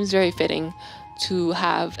kind of seems very fitting to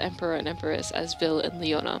have Emperor and Empress as Vil and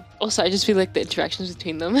Leona. Also, I just feel like the interactions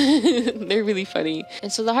between them, they're really funny.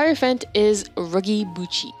 And so the Hierophant is Ruggie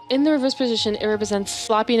Bucci. In the reverse position, it represents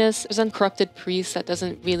sloppiness, it represents corrupted priest that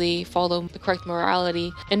doesn't really follow the correct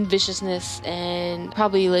morality, and viciousness, and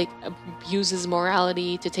probably like abuses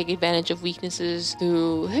morality to take advantage of weaknesses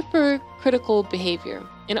through hypocritical behavior.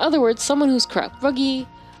 In other words, someone who's corrupt. Ruggie,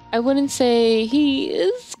 I wouldn't say he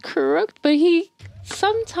is corrupt, but he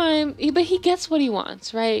gets what he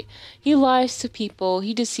wants, right? He lies to people,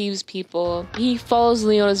 he deceives people, he follows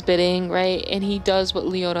Leona's bidding, right? And he does what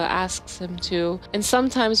Leona asks him to. And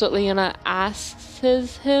sometimes what Leona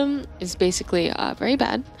asks him is basically very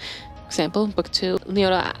bad. Example, book 2,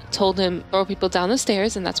 Leona told him throw people down the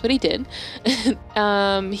stairs, and that's what he did.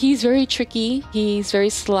 He's very tricky, he's very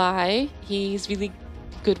sly, he's really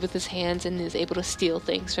good with his hands and is able to steal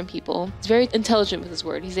things from people. He's very intelligent with his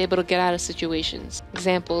word. He's able to get out of situations.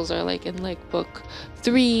 Examples are like in like book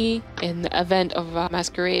 3, in the event of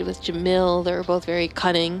Masquerade with Jamil, they're both very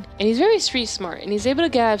cunning. And he's very street smart, and he's able to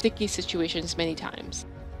get out of sticky situations many times.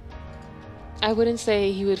 I wouldn't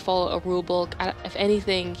say he would follow a rule book. If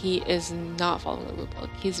anything, he is not following a rule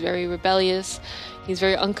book. He's very rebellious. He's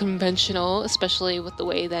very unconventional, especially with the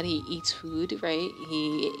way that he eats food, right?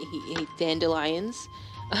 He eats dandelions.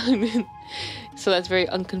 So that's very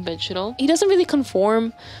unconventional. He doesn't really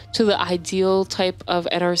conform to the ideal type of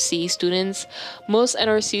NRC students. Most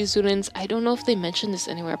NRC students, I don't know if they mention this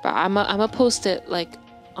anywhere, but I'm gonna post it like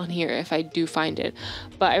on here if I do find it.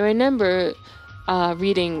 But I remember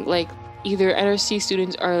reading like either NRC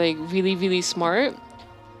students are like really, really smart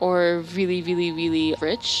or really, really, really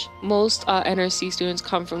rich. Most NRC students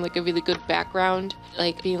come from like a really good background,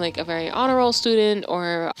 like being like a very honor roll student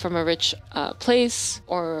or from a rich place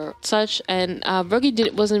or such. And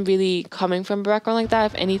Ruggie wasn't really coming from a background like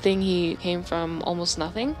that. If anything, he came from almost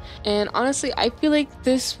nothing. And honestly, I feel like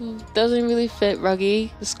this doesn't really fit Ruggie,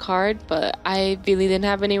 this card, but I really didn't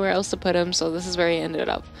have anywhere else to put him, so this is where he ended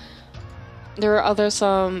up. There are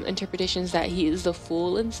some interpretations that he is the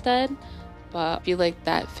fool instead, but I feel like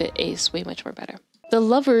that fit Ace way much more better. The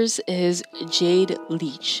Lovers is Jade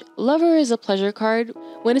Leech. Lover is a pleasure card.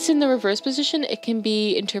 When it's in the reverse position, it can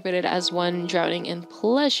be interpreted as one drowning in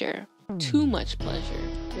pleasure. Too much pleasure,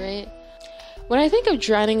 right? When I think of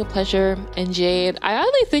drowning in pleasure and Jade, I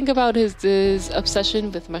only think about his obsession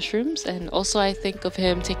with mushrooms, and also I think of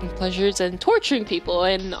him taking pleasures and torturing people,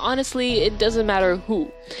 and honestly, it doesn't matter who.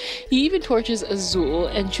 He even tortures Azul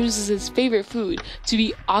and chooses his favorite food to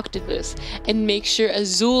be octopus and makes sure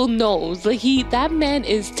Azul knows. Like, that man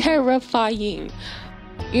is terrifying.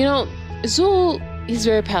 You know, Azul, he's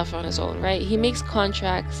very powerful on his own, right? He makes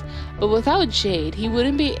contracts, but without Jade, he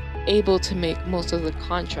wouldn't be able to make most of the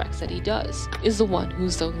contracts that he does. Is the one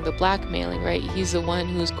who's doing the blackmailing, right? He's the one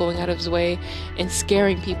who's going out of his way and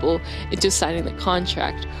scaring people into signing the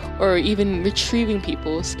contract, or even retrieving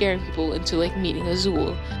people, scaring people into like meeting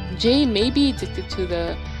Azul. Jade may be addicted to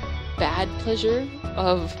the bad pleasure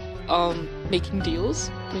of making deals,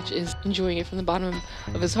 which is enjoying it from the bottom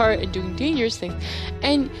of his heart and doing dangerous things.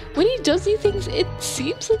 And when he does these things, it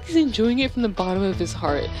seems like he's enjoying it from the bottom of his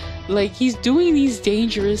heart. Like he's doing these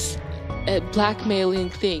dangerous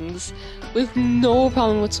blackmailing things with no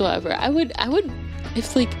problem whatsoever. I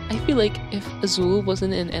feel like if Azul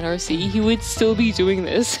wasn't in NRC, he would still be doing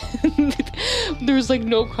this. There's like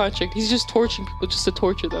no contract. He's just torturing people just to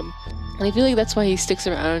torture them. And I feel like that's why he sticks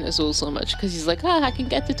around Azul so much, because he's like, I can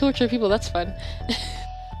get to torture people, that's fun.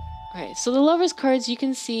 Alright, so the lovers cards, you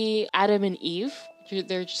can see Adam and Eve.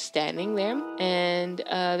 They're just standing there, and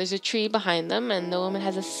there's a tree behind them, and the woman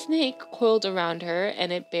has a snake coiled around her,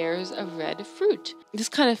 and it bears a red fruit. This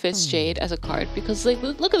kind of fits Jade as a card, because like,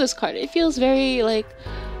 look at this card. It feels very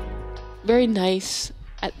nice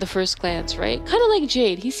at the first glance, right? Kind of like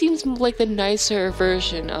Jade. He seems like the nicer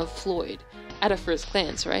version of Floyd at a first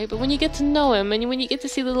glance, right? But when you get to know him, and when you get to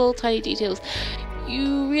see the little tiny details,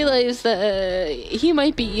 you realize that he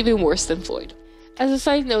might be even worse than Floyd. As a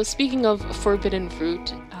side note, speaking of forbidden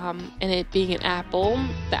fruit, and it being an apple,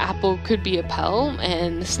 the apple could be Epel,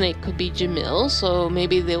 and the snake could be Jamil, so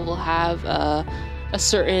maybe they will have a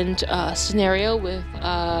certain scenario with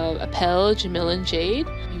Epel, Jamil, and Jade.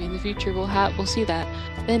 Maybe in the future we'll see that.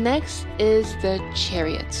 The next is the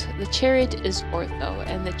Chariot. The Chariot is Ortho,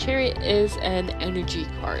 and the Chariot is an energy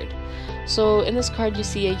card. So in this card you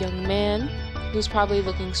see a young man who's probably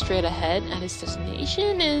looking straight ahead at his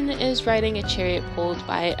destination and is riding a chariot pulled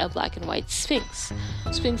by a black and white sphinx.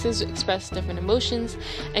 Sphinxes express different emotions,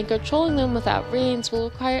 and controlling them without reins will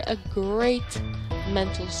require a great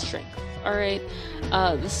mental strength. Alright,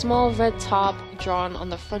 the small red top drawn on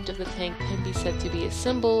the front of the tank can be said to be a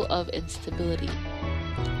symbol of instability.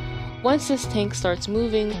 Once this tank starts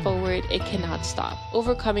moving forward, it cannot stop.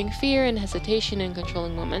 Overcoming fear and hesitation and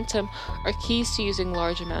controlling momentum are keys to using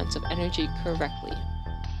large amounts of energy correctly.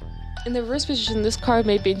 In the reverse position, this card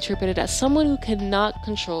may be interpreted as someone who cannot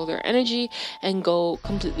control their energy and go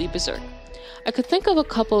completely berserk. I could think of a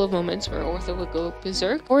couple of moments where Ortho would go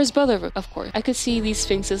berserk, or his brother, of course. I could see these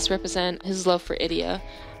sphinxes represent his love for Idia,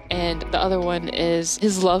 and the other one is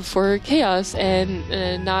his love for chaos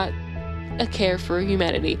and not a care for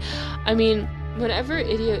humanity. I mean, whenever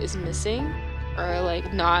Idia is missing or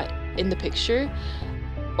like not in the picture,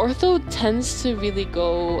 Ortho tends to really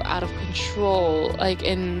go out of control. Like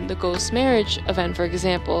in the ghost marriage event, for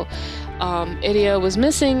example, Idia was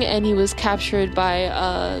missing and he was captured by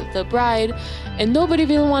the bride, and nobody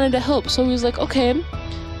really wanted to help. So he was like, okay,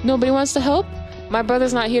 nobody wants to help, my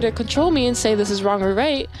brother's not here to control me and say this is wrong or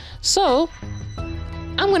right, so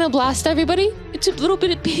I'm gonna blast everybody into little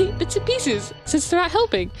bits and pieces since they're not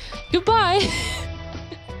helping. Goodbye.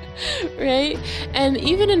 Right? And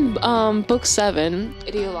even in book 7,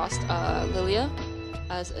 Idia lost Lilia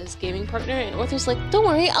as his gaming partner, and Ortho's like, don't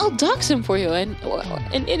worry, I'll dox him for you. And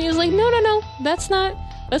Idia's like, no, let's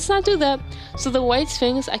not do that. So the white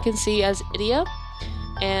sphinx I can see as Idia,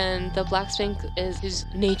 and the black sphinx is his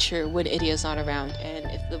nature when Idia's not around. And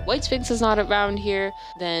if the white sphinx is not around here,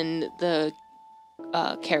 then the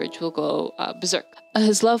carriage will go berserk.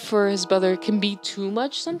 His love for his brother can be too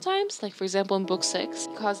much sometimes. Like for example, in book 6,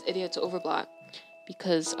 it caused Idia to overblot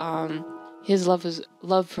because his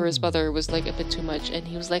love for his brother was like a bit too much, and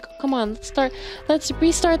he was like, come on, let's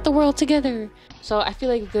restart the world together. So I feel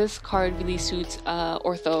like this card really suits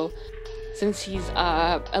Ortho, since he's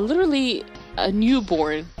literally a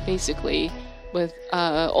newborn basically with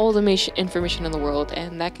all the information in the world,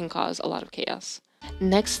 and that can cause a lot of chaos.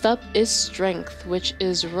 Next up is Strength, which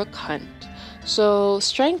is Rook Hunt. So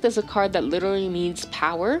Strength is a card that literally means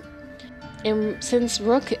power. And since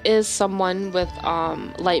Rook is someone with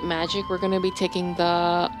light magic, we're going to be taking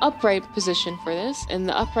the upright position for this. And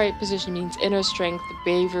the upright position means inner strength,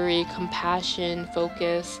 bravery, compassion,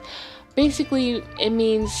 focus. Basically, it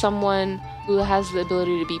means someone who has the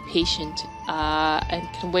ability to be patient and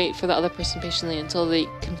can wait for the other person patiently until they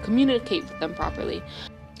can communicate with them properly.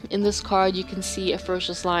 In this card, you can see a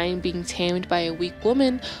ferocious lion being tamed by a weak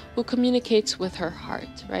woman who communicates with her heart,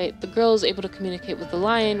 right? The girl is able to communicate with the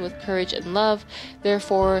lion with courage and love.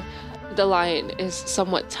 Therefore, the lion is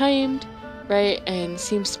somewhat tamed, right? And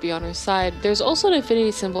seems to be on her side. There's also an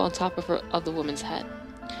infinity symbol on top of the woman's head.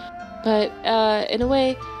 But in a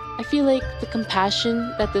way, I feel like the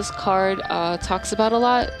compassion that this card talks about a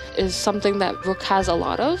lot is something that Rook has a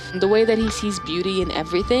lot of. The way that he sees beauty in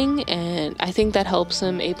everything, and I think that helps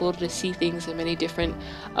him able to see things in many different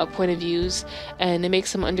point of views, and it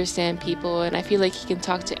makes him understand people, and I feel like he can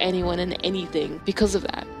talk to anyone and anything because of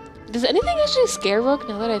that. Does anything actually scare Rook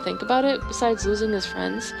now that I think about it, besides losing his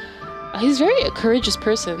friends? He's very a courageous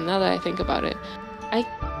person now that I think about it. I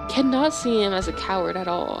cannot see him as a coward at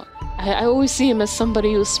all. I always see him as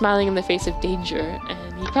somebody who's smiling in the face of danger,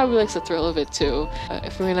 and he probably likes the thrill of it too,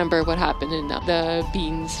 if we remember what happened in the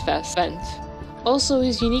Beans Fest event. Also,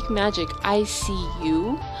 his unique magic, I see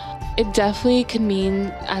you, it definitely can mean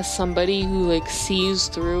as somebody who like sees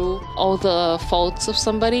through all the faults of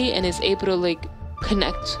somebody and is able to like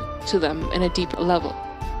connect to them in a deeper level.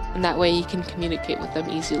 And that way he can communicate with them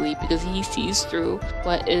easily because he sees through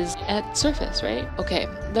what is at surface, right? Okay,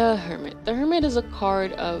 the Hermit. The Hermit is a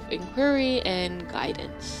card of inquiry and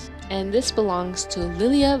guidance. And this belongs to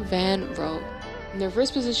Lilia Van Rohe. In the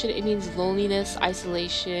reverse position, it means loneliness,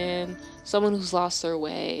 isolation, someone who's lost their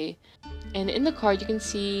way. And in the card, you can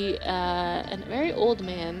see a very old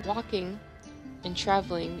man walking and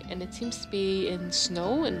traveling, and it seems to be in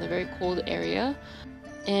snow in a very cold area.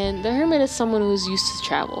 And the Hermit is someone who's used to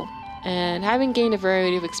travel, and having gained a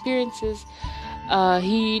variety of experiences,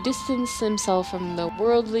 he distances himself from the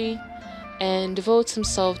worldly and devotes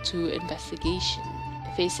himself to investigation,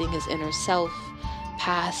 facing his inner self,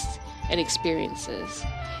 past, and experiences.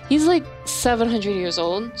 He's like 700 years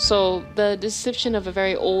old, so the description of a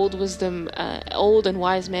very old and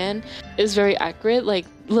wise man is very accurate. Like,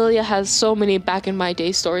 Lilia has so many back in my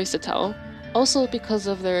day stories to tell. Also, because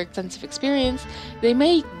of their extensive experience, they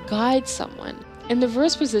may guide someone. In the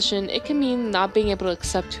reverse position, it can mean not being able to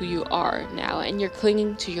accept who you are now, and you're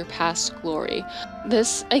clinging to your past glory.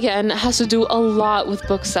 This, again, has to do a lot with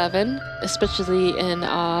Book 7, especially in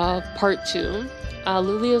Part 2.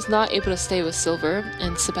 Lilia is not able to stay with Silver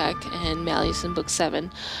and Sebek and Malleus in Book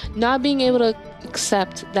 7, not being able to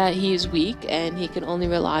accept that he is weak and he can only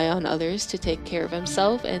rely on others to take care of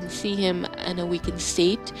himself and see him in a weakened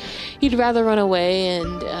state. He'd rather run away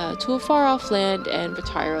and to a far-off land and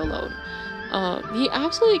retire alone. He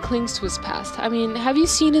absolutely clings to his past. I mean, have you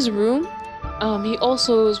seen his room? He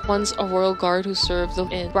also was once a royal guard who served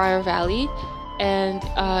in Briar Valley, and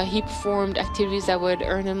he performed activities that would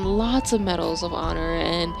earn him lots of medals of honor,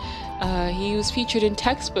 and he was featured in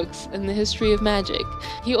textbooks in the history of magic.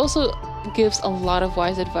 He also gives a lot of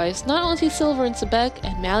wise advice, not only to Silver and Sebek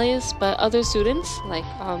and Malleus, but other students like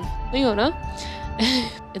Leona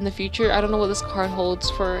in the future. I don't know what this card holds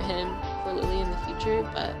for him, for Lily in the future,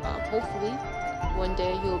 but hopefully one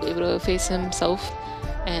day he'll be able to face himself,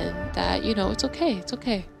 and that, you know, it's okay.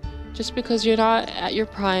 Just because you're not at your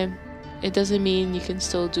prime, it doesn't mean you can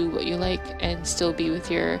still do what you like and still be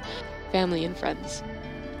with your family and friends.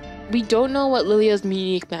 We don't know what Lilia's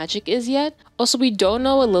unique magic is yet. Also, we don't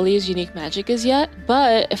know what Lilia's unique magic is yet,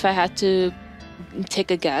 but if I had to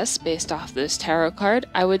take a guess based off this tarot card,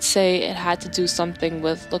 I would say it had to do something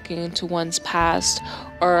with looking into one's past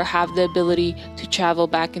or have the ability to travel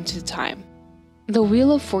back into time. The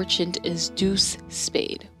Wheel of Fortune is Deuce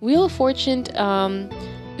Spade. Wheel of Fortune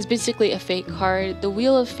is basically a fate card. The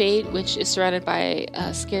Wheel of Fate, which is surrounded by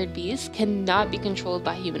scared bees, cannot be controlled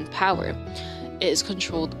by human power. It is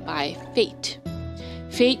controlled by fate.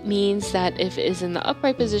 Fate means that if it is in the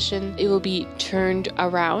upright position, it will be turned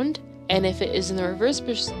around, and if it is in the reverse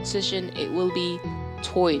position, it will be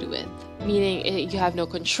toyed with. Meaning you have no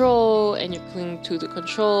control, and you're clinging to the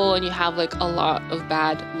control, and you have like a lot of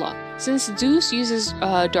bad luck. Since Deuce uses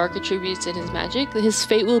dark attributes in his magic, his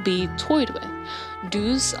fate will be toyed with.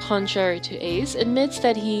 Deuce, contrary to Ace, admits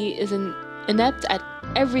that he is inept at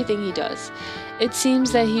everything he does. It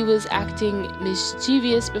seems that he was acting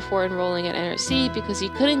mischievous before enrolling at NRC because he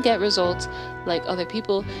couldn't get results like other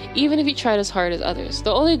people, even if he tried as hard as others.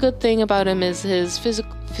 The only good thing about him is his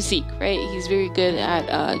physique, right? He's very good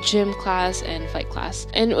at gym class and fight class.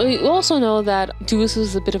 And we also know that Deuce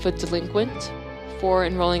was a bit of a delinquent for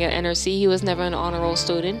enrolling at NRC. He was never an honor roll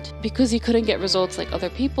student because he couldn't get results like other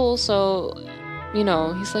people, so you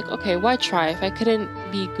know, he's like, okay, why try? If I couldn't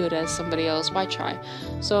be good as somebody else, why try?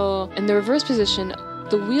 So in the reverse position,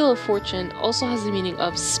 the Wheel of Fortune also has the meaning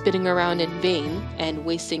of spinning around in vain and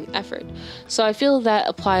wasting effort. So I feel that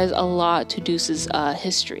applies a lot to Deuce's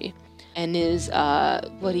history and his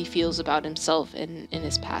what he feels about himself in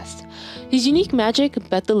his past. His unique magic,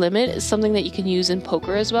 Bet the Limit, is something that you can use in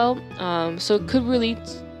poker as well. So it could really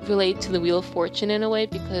relate to the Wheel of Fortune in a way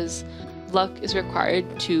because luck is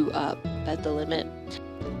required to bet the limit.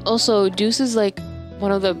 Also, Deuce is like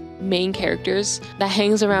one of the main characters that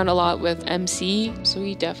hangs around a lot with MC, so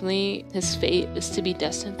his fate is to be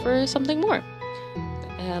destined for something more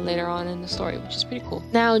later on in the story, which is pretty cool.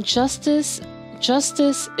 Now, Justice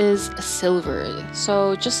is silver.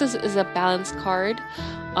 So Justice is a balanced card,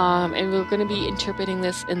 and we're going to be interpreting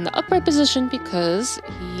this in the upright position because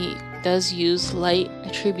he does use light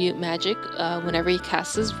attribute magic whenever he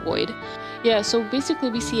casts his void. Yeah, so basically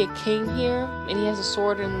we see a king here, and he has a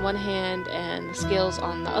sword in one hand and the scales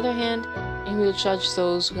on the other hand, and he will judge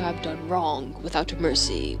those who have done wrong without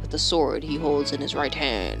mercy with the sword he holds in his right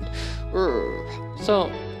hand.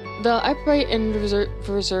 So the upright and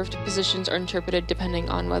reserved positions are interpreted depending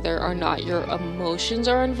on whether or not your emotions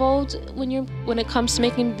are involved when it comes to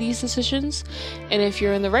making these decisions. And if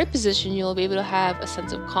you're in the right position, you'll be able to have a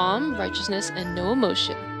sense of calm, righteousness, and no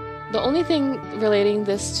emotion. The only thing relating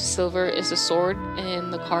this to silver is the sword in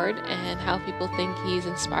the card and how people think he's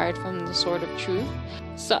inspired from the Sword of Truth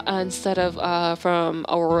instead of from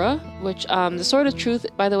Aurora, which the Sword of Truth,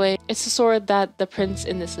 by the way, it's the sword that the prince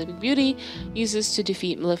in the Sleeping Beauty uses to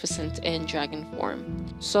defeat Maleficent in dragon form.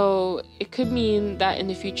 So it could mean that in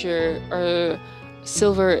the future,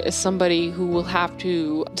 Silver is somebody who will have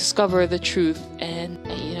to discover the truth and,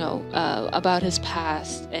 about his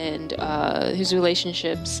past and his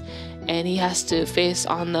relationships, and he has to face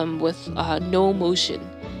on them with no emotion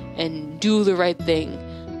and do the right thing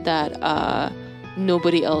that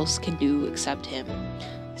nobody else can do except him.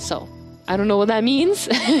 So I don't know what that means,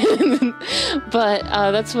 but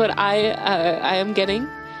that's what I am getting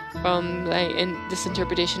from this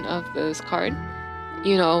interpretation of this card.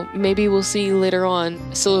 Maybe we'll see later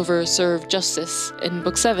on Silver serve Justice in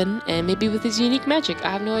book 7, and maybe with his unique magic. I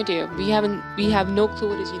have no idea. We have no clue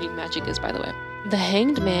what his unique magic is, by the way. The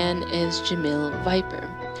Hanged Man is Jamil Viper.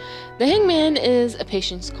 The Hanged Man is a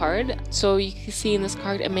patience card. So you can see in this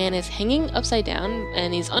card, a man is hanging upside down,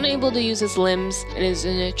 and he's unable to use his limbs and is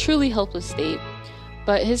in a truly helpless state.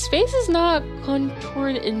 But his face is not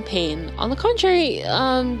contoured in pain. On the contrary,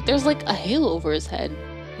 there's like a halo over his head.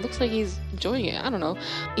 Looks like he's enjoying it. I don't know.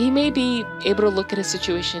 He may be able to look at his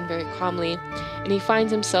situation very calmly, and he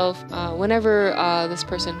finds himself whenever this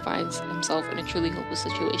person finds himself in a truly hopeless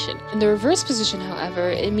situation. In the reverse position, however,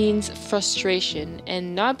 it means frustration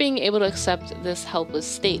and not being able to accept this helpless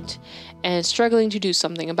state and struggling to do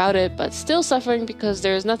something about it, but still suffering because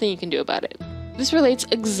there is nothing you can do about it. This relates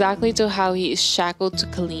exactly to how he is shackled to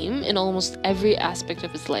Kalim in almost every aspect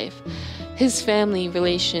of his life. His family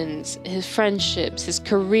relations, his friendships, his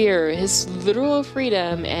career, his literal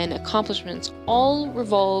freedom and accomplishments all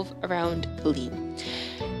revolve around Kalim.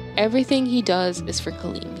 Everything he does is for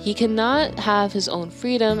Kalim. He cannot have his own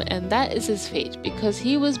freedom, and that is his fate because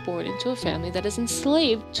he was born into a family that is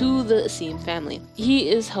enslaved to the Asim family. He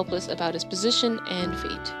is helpless about his position and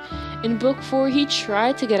fate. In book 4, he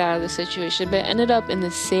tried to get out of the situation but ended up in the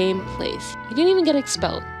same place. He didn't even get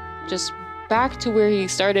expelled, just back to where he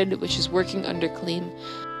started, which is working under Kalim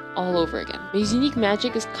all over again. His unique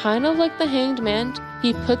magic is kind of like the Hanged Man.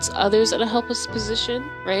 He puts others in a helpless position,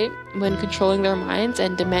 right, when controlling their minds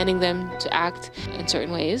and demanding them to act in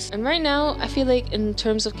certain ways. And right now, I feel like in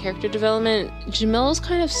terms of character development, Jamil's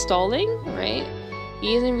kind of stalling, right?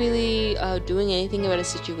 He isn't really doing anything about a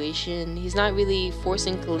situation. He's not really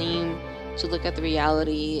forcing Kalim to look at the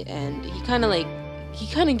reality, and he kind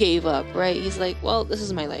of gave up, right? He's like, well, this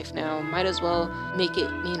is my life now. Might as well make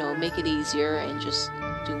it easier and just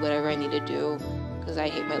do whatever I need to do because I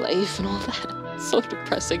hate my life and all that. So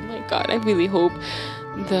depressing, my God. I really hope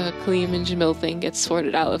the Kalim and Jamil thing gets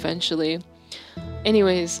sorted out eventually.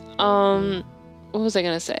 Anyways, what was I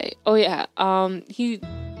gonna say? Oh yeah,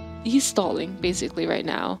 he's stalling basically right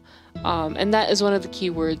now. And that is one of the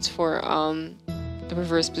key words for the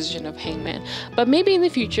reverse position of Hangman. But maybe in the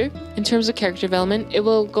future, in terms of character development, it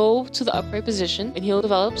will go to the upright position and he'll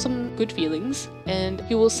develop some good feelings and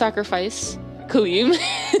he will sacrifice Kalim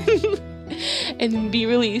and be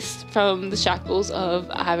released from the shackles of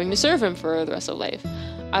having to serve him for the rest of life.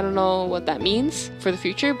 I don't know what that means for the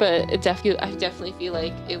future, but I definitely feel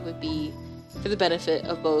like it would be for the benefit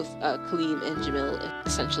of both Kalim and Jamil,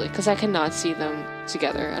 essentially, because I cannot see them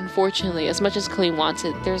together. Unfortunately, as much as Kalim wants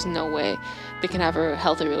it, there's no way they can have a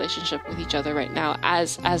healthy relationship with each other right now,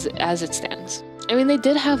 as it stands. I mean, they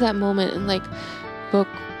did have that moment in like book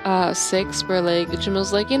 6 where like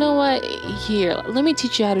Jamil's like, you know what? Here, let me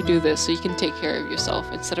teach you how to do this so you can take care of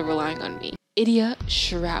yourself instead of relying on me. Idia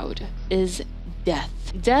Shroud is death.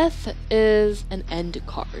 Death is an end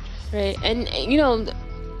card, right? And you know,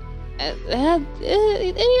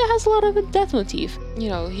 it has a lot of a death motif. You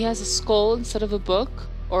know, he has a skull instead of a book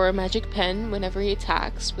or a magic pen whenever he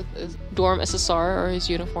attacks with his Dorm SSR or his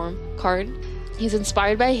uniform card. He's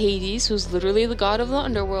inspired by Hades, who's literally the god of the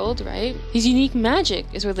underworld, right? His unique magic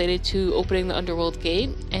is related to opening the underworld gate,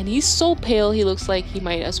 and he's so pale he looks like he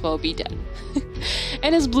might as well be dead.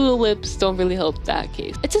 And his blue lips don't really help that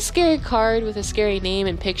case. It's a scary card with a scary name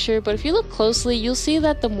and picture, but if you look closely, you'll see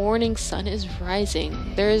that the morning sun is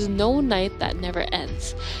rising. There is no night that never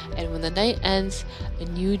ends, and when the night ends, a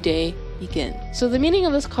new day begins. So the meaning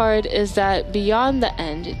of this card is that beyond the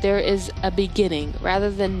end, there is a beginning. Rather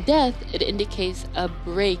than death, it indicates a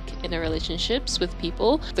break in our relationships with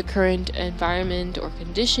people, the current environment or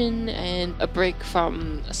condition, and a break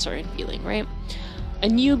from a certain feeling, right? A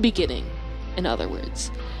new beginning, in other words.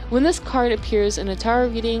 When this card appears in a tarot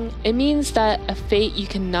reading, it means that a fate you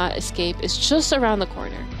cannot escape is just around the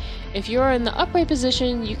corner. If you're in the upright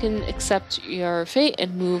position, you can accept your fate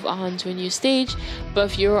and move on to a new stage, but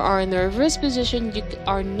if you are in the reverse position, you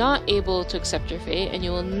are not able to accept your fate and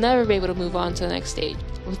you will never be able to move on to the next stage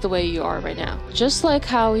with the way you are right now. Just like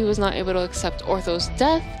how he was not able to accept Ortho's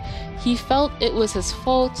death, he felt it was his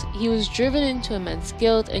fault, he was driven into immense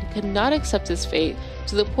guilt and could not accept his fate,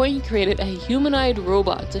 to the point he created a humanoid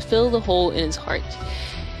robot to fill the hole in his heart.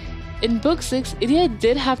 In book 6, Idia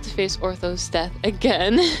did have to face Ortho's death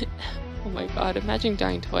again. Oh my god, imagine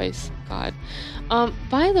dying twice. God.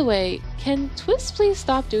 By the way, can TWST please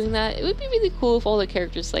stop doing that? It would be really cool if all the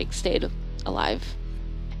characters like stayed alive.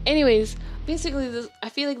 Anyways, basically I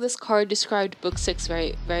feel like this card described book 6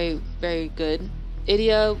 very good.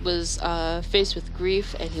 Idia was faced with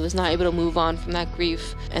grief and he was not able to move on from that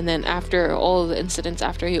grief, and then after all the incidents,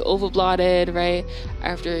 after he overblotted, right,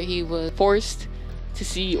 after he was forced to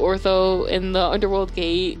see Ortho in the underworld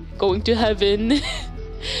gate going to heaven,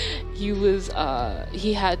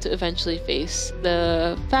 he had to eventually face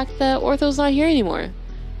the fact that Ortho's not here anymore,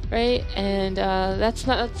 right? And that's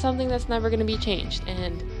something that's never going to be changed.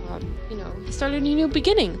 And he started a new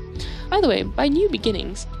beginning. By the way, by new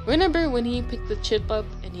beginnings, remember when he picked the chip up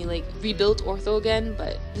and he like rebuilt Ortho again,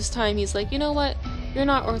 but this time he's like, you know what, you're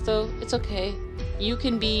not Ortho, it's okay, you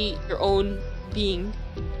can be your own being.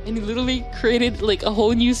 And he literally created like a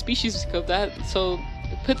whole new species of that, so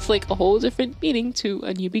it puts like a whole different meaning to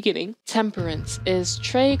a new beginning. Temperance is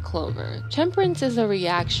Trey Clover. Temperance is a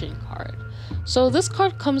reaction card. So this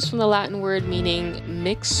card comes from the Latin word meaning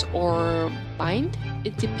mix or bind.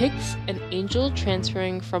 It depicts an angel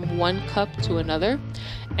transferring from one cup to another,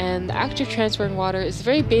 and the act of transferring water is the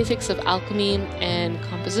very basics of alchemy and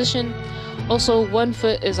composition. Also, one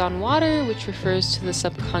foot is on water, which refers to the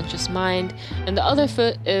subconscious mind, and the other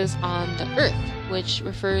foot is on the earth, which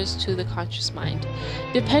refers to the conscious mind.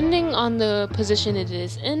 Depending on the position it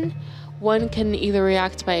is in, one can either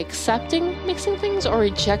react by accepting mixing things or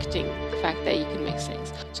rejecting the fact that you can mix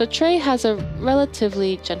things. So Trey has a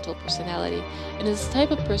relatively gentle personality and is the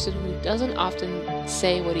type of person who doesn't often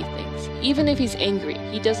say what he thinks. Even if he's angry,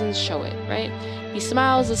 he doesn't show it, right? He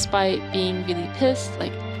smiles despite being really pissed.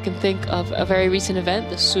 Like, you can think of a very recent event,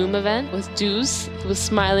 the Zoom event with Deuce. He was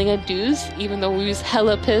smiling at Deuce even though he was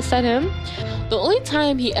hella pissed at him. The only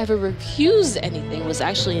time he ever refused anything was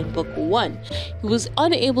actually in book 1. He was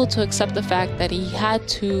unable to accept the fact that he had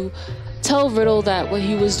to tell Riddle that what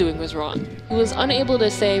he was doing was wrong. He was unable to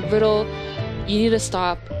say, Riddle, you need to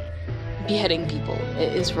stop beheading people.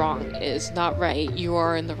 It is wrong. It is not right. You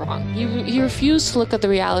are in the wrong. He refused to look at the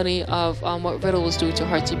reality of what Riddle was doing to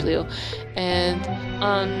Heartseblue. And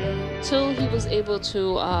until he was able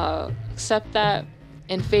to accept that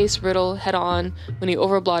and face Riddle head on when he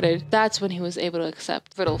overblotted, that's when he was able to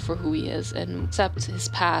accept Riddle for who he is and accept his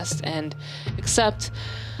past and accept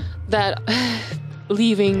that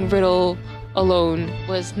leaving Riddle alone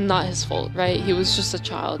was not his fault, right? He was just a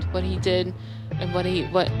child. What he did and what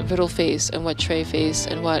Riddle faced and what Trey faced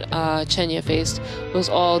and what Chenya faced was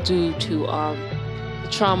all due to the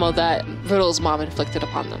trauma that Riddle's mom inflicted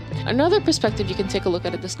upon them. Another perspective you can take a look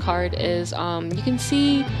at this card is you can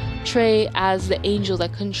see Trey as the angel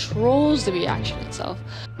that controls the reaction itself.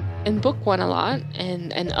 In book 1 a lot,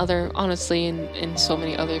 and other, honestly, in so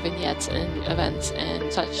many other vignettes and events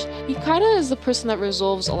and such. He kind of is the person that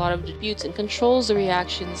resolves a lot of disputes and controls the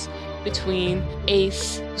reactions between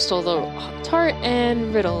Ace, who stole the tart,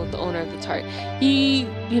 and Riddle, the owner of the tart. He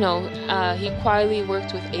quietly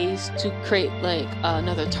worked with Ace to create like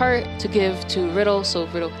another tart to give to Riddle so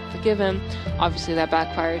Riddle could forgive him. Obviously that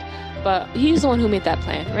backfired, but he's the one who made that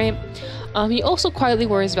plan, right? He also quietly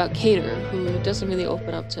worries about Cater, who doesn't really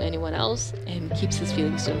open up to anyone else and keeps his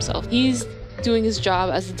feelings to himself. He's doing his job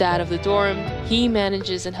as the dad of the dorm. He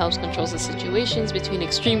manages and helps controls the situations between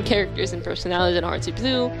extreme characters and personalities and hard to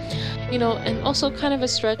do. You know, and also kind of a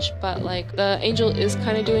stretch, but like the angel is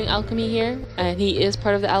kind of doing alchemy here, and he is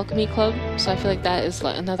part of the alchemy club, so I feel like that is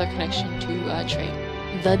like another connection to Trey.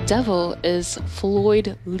 The devil is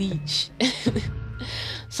Floyd Leach.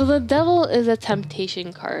 So the devil is a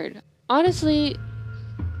temptation card. Honestly,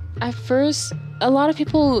 at first, a lot of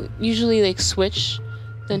people usually like switch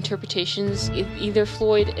the interpretations. Either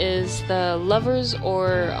Floyd is the lovers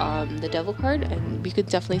or the devil card, and we could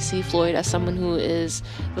definitely see Floyd as someone who is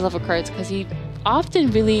the lover cards because he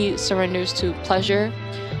often really surrenders to pleasure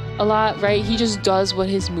a lot, right? He just does what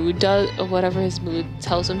his mood does, or whatever his mood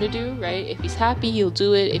tells him to do, right? If he's happy, he'll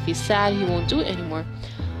do it. If he's sad, he won't do it anymore.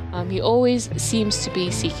 He always seems to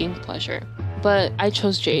be seeking pleasure. But I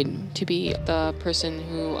chose Jade to be the person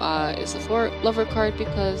who is the lover card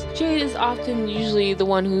because Jade is often usually the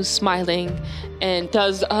one who's smiling and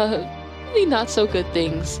does really not so good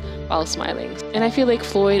things while smiling. And I feel like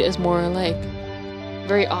Floyd is more like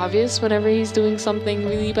very obvious whenever he's doing something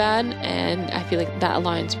really bad, and I feel like that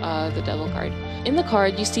aligns the devil card. In the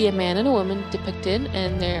card, you see a man and a woman depicted,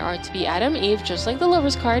 and they are to be Adam and Eve, just like the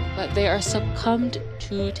lover's card, but they are succumbed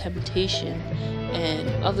to temptation and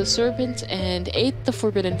of the serpent and ate the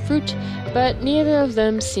forbidden fruit, but neither of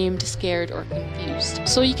them seemed scared or confused.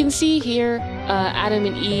 So you can see here Adam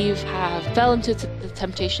and Eve have fell into the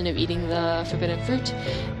temptation of eating the forbidden fruit,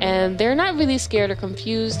 and they're not really scared or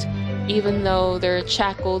confused, even though they're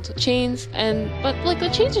shackled chains, but like the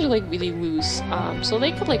chains are like really loose, so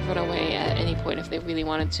they could like run away at any point if they really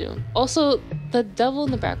wanted to. Also, the devil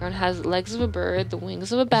in the background has legs of a bird, the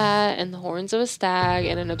wings of a bat, and the horns of a stag,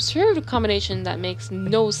 and an absurd combination that makes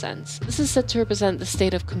no sense. This is said to represent the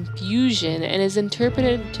state of confusion and is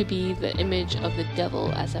interpreted to be the image of the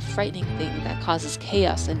devil as a frightening thing that causes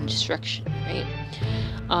chaos and destruction, right?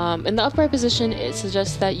 In the upright position, it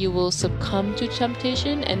suggests that you will succumb to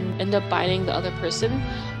temptation and end up biting the other person,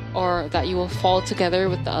 or that you will fall together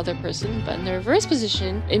with the other person. But in the reverse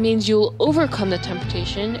position, it means you will overcome the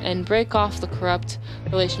temptation and break off the corrupt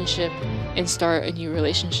relationship and start a new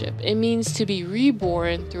relationship. It means to be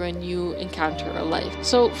reborn through a new encounter or life.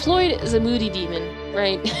 So Floyd is a moody demon,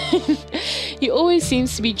 right? He always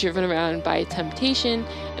seems to be driven around by temptation,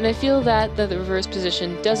 and I feel that the reverse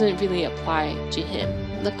position doesn't really apply to him.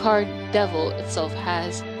 The card Devil itself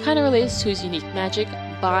kind of relates to his unique magic,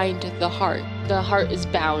 Bind the Heart. The heart is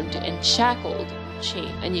bound and shackled,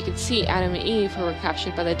 chain, and you can see Adam and Eve, who were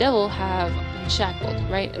captured by the devil, have been shackled,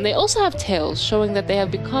 right? And they also have tails, showing that they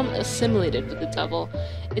have become assimilated with the devil.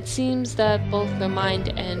 It seems that both their mind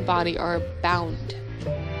and body are bound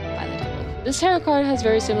by the devil. This tarot card has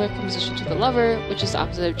very similar composition to the lover, which is the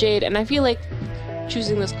opposite of Jade, and I feel like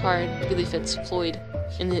choosing this card really fits Floyd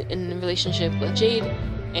in the relationship with Jade,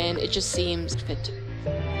 and it just seems fit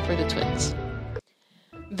for the twins.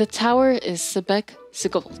 The Tower is Sebek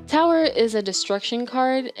Sigil. Tower is a destruction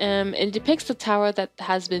card, and it depicts the tower that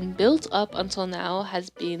has been built up until now has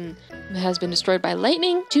been destroyed by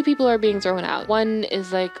lightning. Two people are being thrown out. One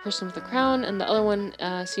is like a person with a crown, and the other one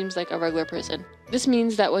seems like a regular person. This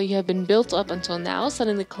means that what you have been built up until now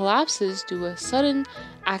suddenly collapses due to a sudden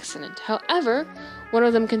accident. However, one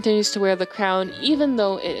of them continues to wear the crown even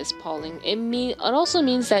though it is falling. It also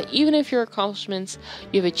means that even if your accomplishments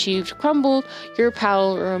you've achieved crumbled, your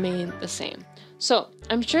power will remain the same. So,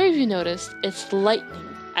 I'm sure if you noticed, it's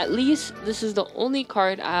lightning. At least this is the only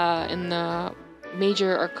card in the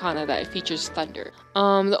major arcana that features thunder.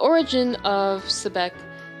 The origin of Sebek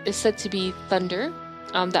is said to be thunder,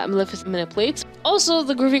 that Maleficent manipulates. Also,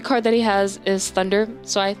 the groovy card that he has is thunder,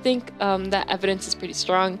 so I think that evidence is pretty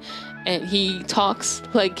strong, and he talks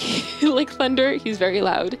like thunder. He's very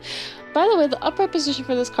loud. By the way, the upright position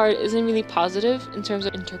for this card isn't really positive in terms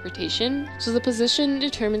of interpretation, so the position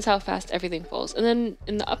determines how fast everything falls, and then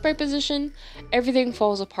in the upright position, everything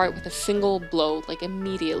falls apart with a single blow, like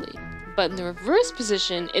immediately. But in the reverse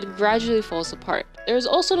position, it gradually falls apart. There is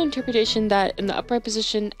also an interpretation that in the upright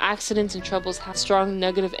position, accidents and troubles have strong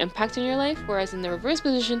negative impact in your life, whereas in the reverse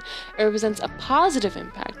position, it represents a positive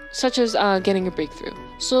impact, such as getting a breakthrough.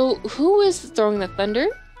 So who is throwing the thunder?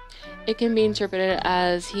 It can be interpreted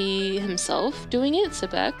as he himself doing it,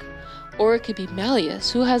 Sebek, or it could be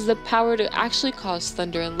Malleus, who has the power to actually cause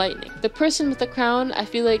thunder and lightning. The person with the crown, I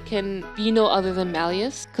feel like, can be no other than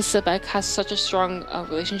Malleus, because Sebek has such a strong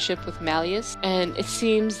relationship with Malleus, and it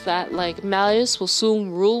seems that like Malleus will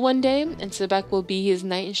soon rule one day, and Sebek will be his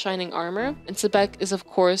knight in shining armor, and Sebek is of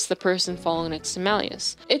course the person following next to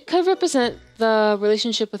Malleus. It could represent the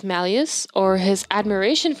relationship with Malleus, or his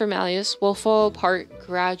admiration for Malleus will fall apart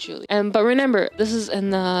gradually. But remember, this is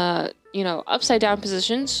in the you know, upside down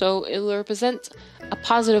position, so it will represent a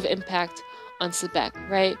positive impact on Sebek,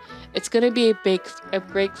 right? It's going to be a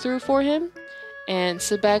breakthrough for him, and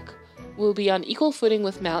Sebek will be on equal footing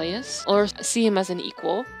with Malleus, or see him as an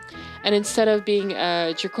equal. And instead of being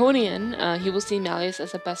a draconian, he will see Malleus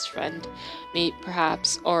as a best friend, mate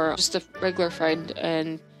perhaps, or just a regular friend,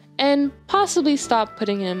 and possibly stop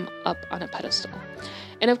putting him up on a pedestal.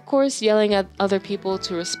 And of course, yelling at other people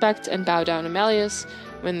to respect and bow down to Malleus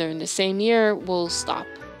when they're in the same year will stop.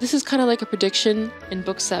 This is kind of like a prediction in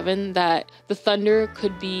Book 7 that the thunder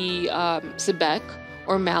could be Sebek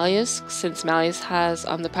or Malleus, since Malleus has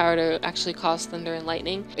the power to actually cause thunder and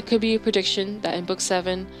lightning. It could be a prediction that in Book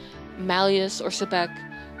 7, Malleus or Sebek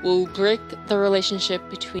will break the relationship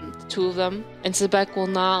between the two of them, and Sebek will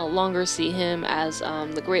no longer see him as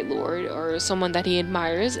the Great Lord or someone that he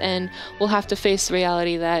admires, and will have to face the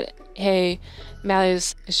reality that, hey,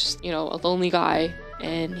 Malleus is just, you know, a lonely guy,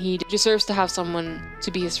 and he deserves to have someone to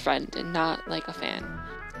be his friend and not like a fan.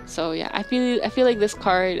 So yeah, I feel like this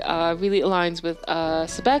card really aligns with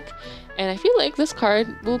Sebek, and I feel like this card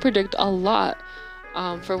will predict a lot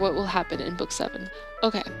for what will happen in Book 7.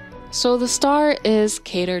 Okay, so the star is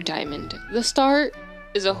Cater Diamond. The star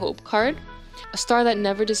is a hope card. A star that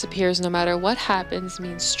never disappears no matter what happens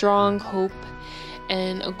means strong hope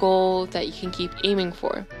and a goal that you can keep aiming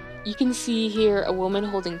for. You can see here a woman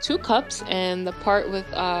holding 2 cups, and the part with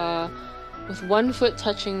one foot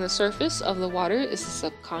touching the surface of the water is the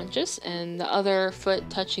subconscious, and the other foot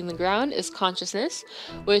touching the ground is consciousness,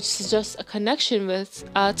 which suggests a connection with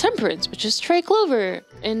temperance, which is Trey Clover.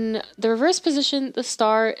 In the reverse position, the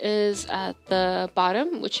star is at the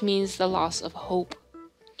bottom, which means the loss of hope,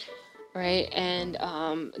 right? And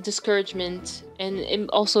discouragement, and it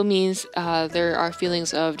also means there are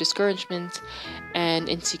feelings of discouragement and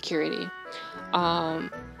insecurity.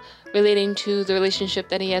 Relating to the relationship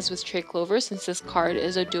that he has with Trey Clover, since this card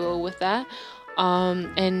is a duo with that.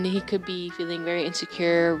 And he could be feeling very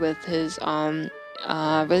insecure with his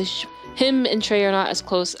relationship. Him and Trey are not as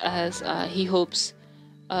close as he hopes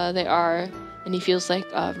they are, and he feels like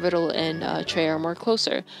Riddle and Trey are more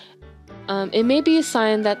closer. It may be a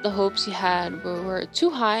sign that the hopes you had were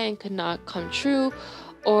too high and could not come true,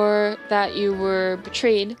 or that you were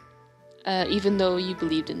betrayed even though you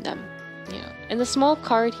believed in them. Yeah, and the small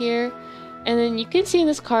card here, and then you can see in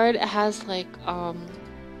this card it has like a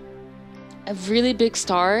really big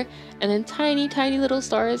star and then tiny little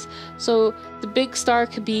stars. So the big star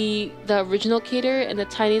could be the original Cater, and the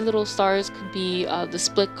tiny little stars could be the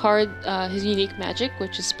split card, his unique magic,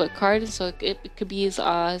 which is split card. So it could be his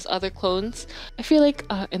other clones. I feel like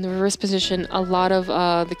in the reverse position, a lot of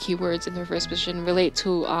the keywords in the reverse position relate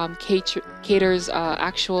to Cater's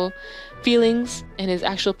actual feelings and his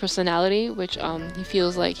actual personality, which he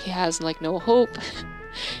feels like he has like no hope.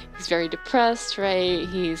 He's very depressed, right?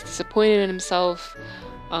 He's disappointed in himself,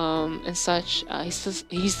 and such.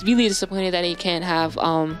 He's really disappointed that he can't have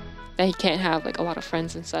like a lot of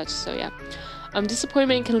friends and such. So yeah,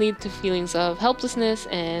 disappointment can lead to feelings of helplessness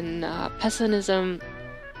and pessimism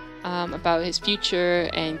about his future.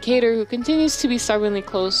 And Cater, who continues to be stubbornly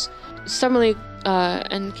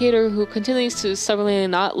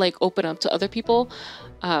not like open up to other people,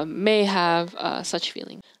 may have such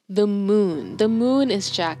feeling. The moon. The moon is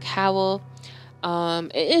Jack Howell.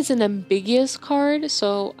 It is an ambiguous card,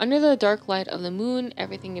 so under the dark light of the moon,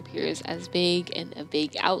 everything appears as vague and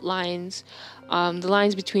vague outlines. The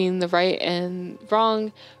lines between the right and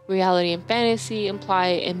wrong, reality and fantasy,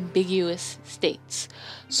 imply ambiguous states.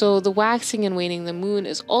 So the waxing and waning of the moon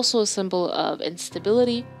is also a symbol of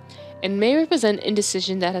instability, and may represent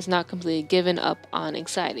indecision that has not completely given up on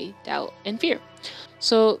anxiety, doubt, and fear.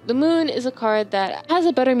 So the moon is a card that has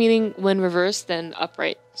a better meaning when reversed than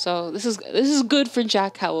upright. So this is good for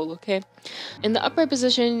Jack Howell, okay? In the upright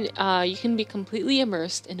position, you can be completely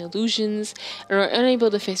immersed in illusions and are unable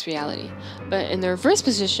to face reality. But in the reverse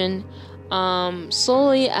position,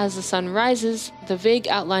 slowly as the sun rises, the vague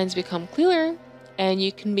outlines become clearer, and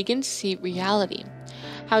you can begin to see reality.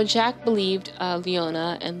 How Jack believed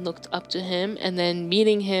Leona and looked up to him, and then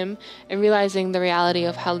meeting him and realizing the reality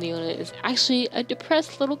of how Leona is actually a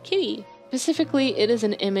depressed little kitty. Specifically, it is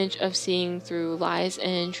an image of seeing through lies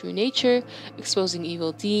and true nature, exposing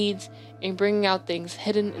evil deeds, and bringing out things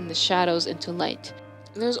hidden in the shadows into light.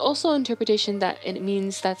 There's also interpretation that it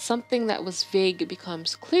means that something that was vague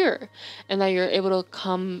becomes clearer, and that you're able to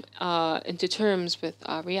come into terms with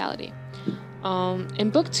reality.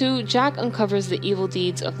 In Book 2, Jack uncovers the evil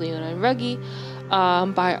deeds of Leona and Ruggie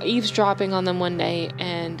by eavesdropping on them one day,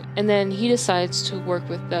 and then he decides to work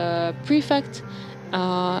with the prefect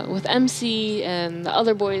with MC and the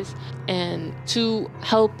other boys, and to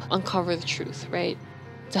help uncover the truth, right?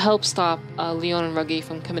 To help stop Leona and Ruggie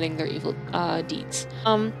from committing their evil deeds.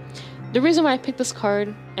 The reason why I picked this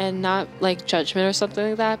card and not like Judgment or something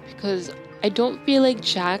like that, because I don't feel like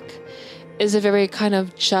Jack is a very kind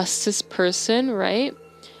of justice person, right?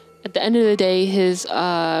 At the end of the day, he's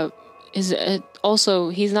not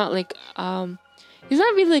like he's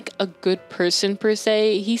not really like a good person per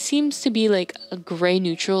se. He seems to be like a gray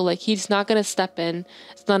neutral. Like he's not gonna step in.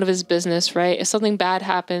 It's none of his business, right? If something bad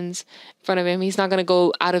happens in front of him, he's not gonna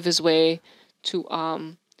go out of his way to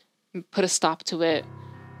put a stop to it,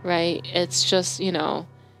 right? It's just, you know,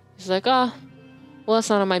 he's like, oh, well, it's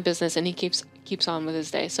none of my business, and he keeps on with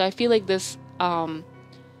his day. So I feel like this, I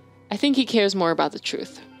think he cares more about the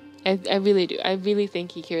truth. I really do. I really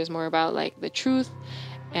think he cares more about like the truth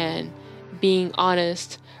and being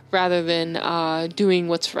honest rather than doing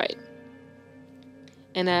what's right.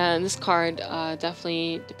 And this card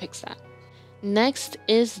definitely depicts that. Next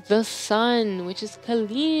is the Sun, which is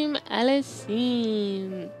Kalim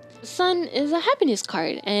Alasim. The Sun is a happiness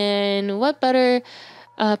card, and what better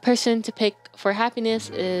person to pick for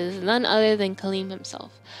happiness is none other than Kalim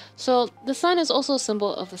himself. So the Sun is also a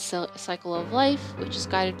symbol of the cycle of life, which is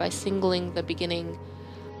guided by singling the beginning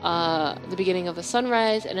of the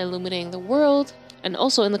sunrise and illuminating the world. And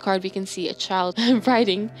also in the card we can see a child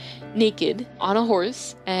riding naked on a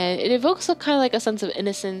horse, and it evokes a kind of like a sense of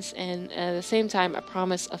innocence and at the same time a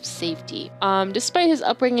promise of safety. Despite his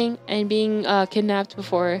upbringing and being kidnapped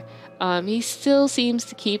before, he still seems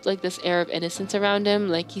to keep like this air of innocence around him.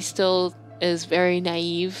 Like he still is very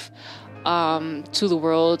naive to the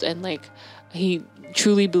world, and like he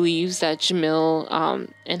truly believes that Jamil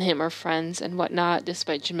and him are friends and whatnot,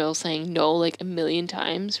 despite Jamil saying no like a million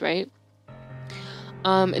times, right?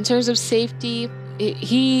 In terms of safety,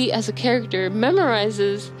 he as a character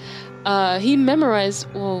memorized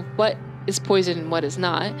well what is poison and what is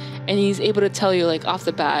not, and he's able to tell you like off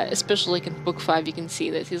the bat, especially like in book 5 you can see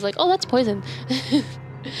this. He's like, oh, that's poison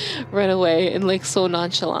right away, and like so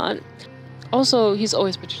nonchalant. Also, he's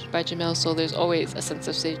always protected by Jamil, so there's always a sense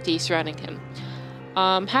of safety surrounding him.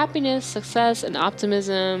 Happiness, success, and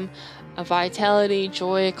optimism, vitality,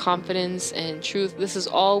 joy, confidence, and truth. This is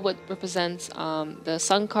all what represents the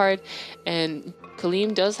Sun card. And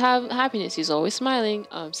Kalim does have happiness. He's always smiling.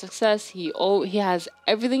 Success. He has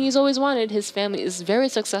everything he's always wanted. His family is very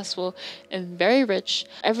successful and very rich.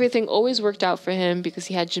 Everything always worked out for him because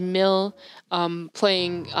he had Jamil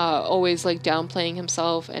playing, always like downplaying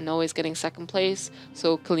himself and always getting second place,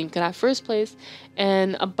 so Kalim could have first place.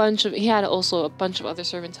 And he had also a bunch of other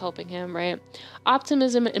servants helping him, right?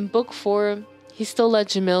 Optimism. In book 4, he still let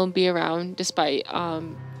Jamil be around despite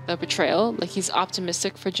the betrayal. Like he's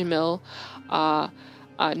optimistic for Jamil,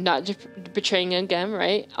 not betraying him again,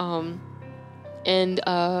 right? And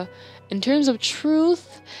in terms of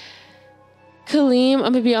truth, Kalim,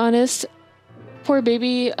 I'm gonna be honest, poor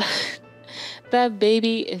baby, that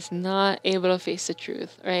baby is not able to face the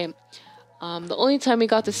truth, right? The only time we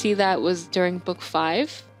got to see that was during book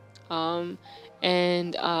 5.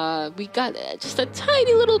 And we got just a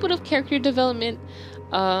tiny little bit of character development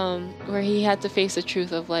where he had to face the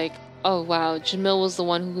truth of like, oh wow, Jamil was the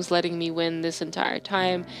one who was letting me win this entire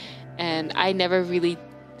time, and I never really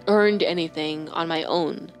earned anything on my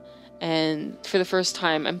own. And for the first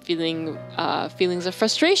time, I'm feeling feelings of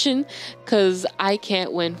frustration because I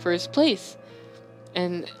can't win first place,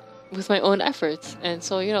 and with my own efforts. And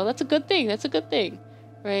so, you know, that's a good thing. That's a good thing,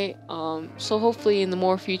 right? So hopefully in the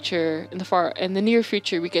near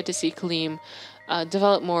future, we get to see Kalim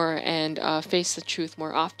develop more and face the truth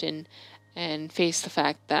more often, and face the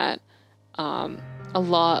fact that a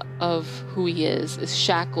lot of who he is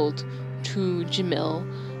shackled to Jamil,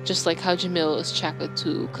 just like how Jamil is shackled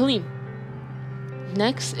to Kalim.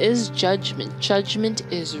 Next is Judgment. Judgment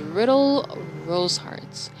is Riddle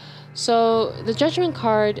Rosehearts. So the Judgment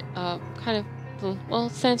card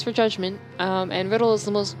stands for judgment, and Riddle is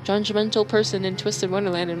the most judgmental person in Twisted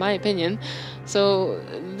Wonderland in my opinion, so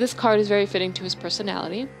this card is very fitting to his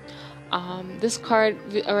personality. This card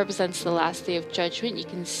represents the last day of judgment. You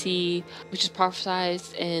can see, which is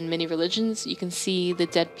prophesized in many religions, you can see the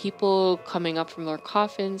dead people coming up from their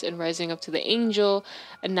coffins and rising up to the angel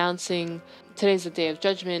announcing today's the day of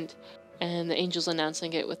judgment, and the angel's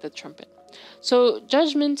announcing it with the trumpet. So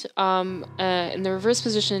judgment in the reverse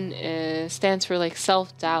position stands for like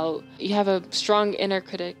self-doubt. You have a strong inner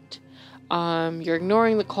critic, you're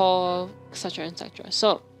ignoring the call, etc., etc.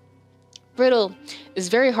 So Riddle is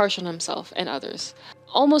very harsh on himself and others,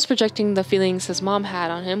 almost projecting the feelings his mom had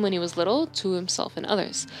on him when he was little to himself and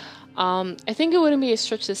others. I think it wouldn't be a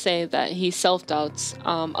stretch to say that he self-doubts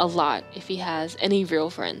a lot if he has any real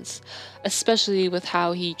friends, especially with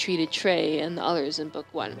how he treated Trey and the others in book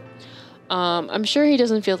 1. I'm sure he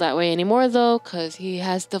doesn't feel that way anymore though, because he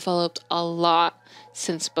has developed a lot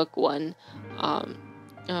since book 1.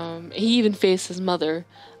 He even faced his mother,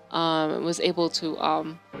 and was able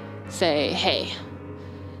to say, hey,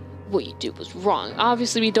 what you did was wrong.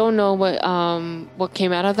 Obviously we don't know what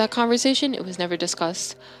came out of that conversation. It was never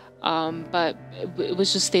discussed. But it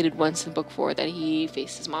was just stated once in book 4 that he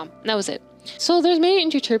faced his mom. And that was it. So there's many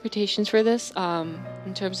interpretations for this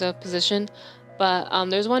in terms of position. But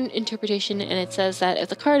there's one interpretation, and it says that if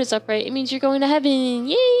the card is upright, it means you're going to heaven.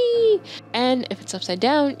 Yay! And if it's upside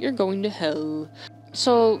down, you're going to hell.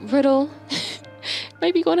 So Riddle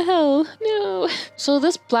might be going to hell. No. So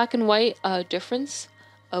this black and white difference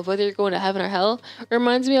of whether you're going to heaven or hell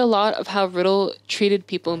reminds me a lot of how Riddle treated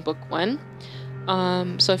people in book 1.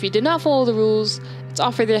 So if you did not follow the rules, it's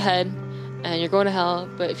off with your head and you're going to hell.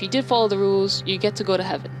 But if you did follow the rules, you get to go to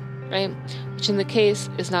heaven, right? Which in the case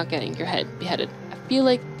is not getting your head beheaded. I feel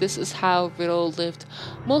like this is how Riddle lived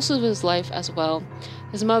most of his life as well.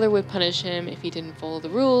 His mother would punish him if he didn't follow the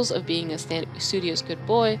rules of being a studious good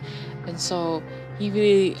boy. And so he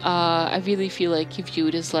really, I really feel like he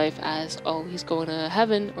viewed his life as, oh, he's going to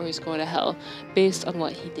heaven or he's going to hell based on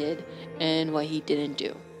what he did and what he didn't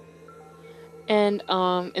do. And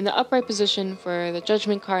in the upright position for the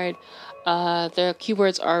judgment card, the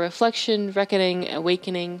keywords are reflection, reckoning,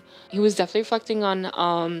 awakening. He was definitely reflecting on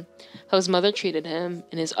how his mother treated him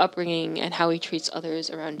and his upbringing and how he treats others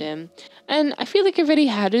around him. And I feel like he already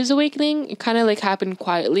had his awakening. It kind of like happened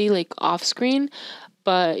quietly, like off screen,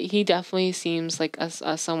 but he definitely seems like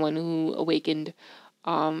someone who awakened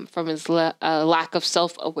from his lack of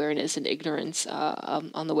self-awareness and ignorance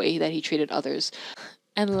on the way that he treated others.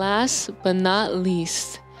 And last but not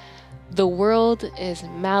least, the world is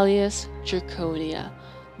Malleus Draconia.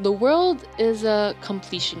 The world is a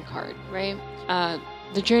completion card, right?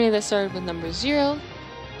 The journey that started with number 0,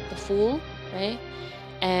 the Fool, right?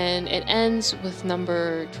 And it ends with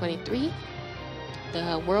number 23,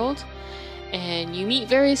 the world. And you meet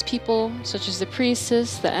various people, such as the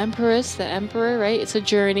Priestess, the Empress, the Emperor, right? It's a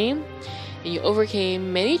journey. And you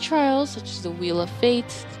overcame many trials, such as the Wheel of Fate,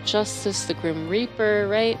 the Justice, the Grim Reaper,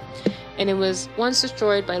 right? And it was once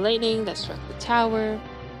destroyed by lightning that struck the tower.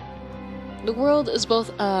 The world is both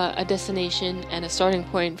a destination and a starting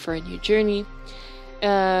point for a new journey.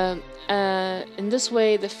 In this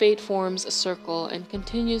way, the fate forms a circle and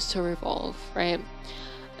continues to revolve, right?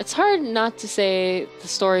 It's hard not to say the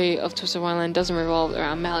story of Twisted Wonderland doesn't revolve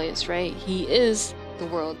around Malleus, right? He is the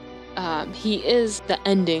world. He is the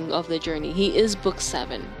ending of the journey. He is book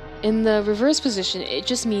 7. In the reverse position, it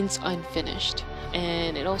just means unfinished.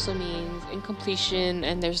 And it also means incompletion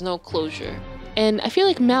and there's no closure. And I feel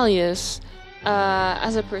like Malleus,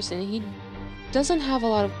 as a person, he doesn't have a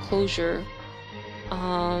lot of closure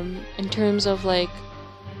in terms of like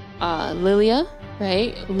Lilia,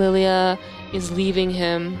 right? Lilia is leaving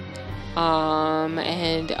him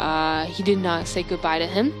and he did not say goodbye to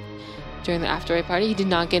him during the after party. He did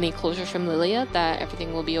not get any closure from Lilia that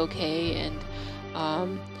everything will be okay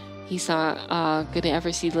and he's not gonna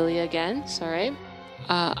ever see Lilia again. Sorry.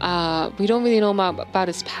 We don't really know about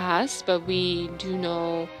his past, but we do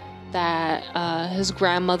know that his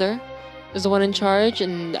grandmother is the one in charge,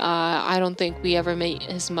 and I don't think we ever met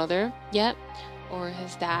his mother yet, or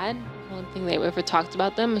his dad. I don't think they ever talked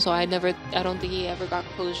about them, so I don't think he ever got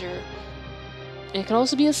closure. And it can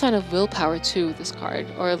also be a sign of willpower too, this card,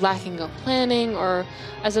 or lacking of planning, or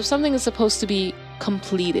as if something is supposed to be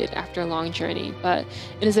completed after a long journey, but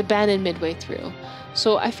it is abandoned midway through.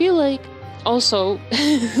 So I feel like also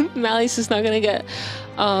Malleus is not gonna get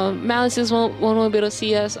Malleus won't be able to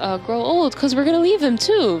see us grow old because we're gonna leave him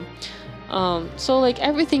too. So like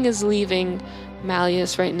everything is leaving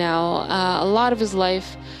Malleus right now. A lot of his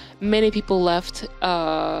life, many people left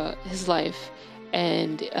his life,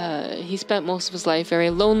 and he spent most of his life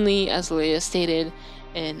very lonely, as Leia stated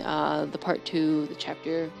in the part 2, the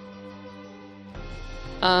chapter.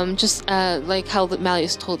 Just like how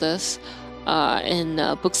Malleus told us in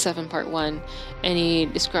book 7, part 1, and he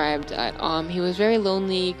described that he was very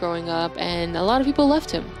lonely growing up, and a lot of people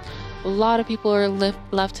left him. A lot of people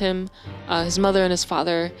left him, his mother and his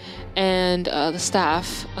father, and the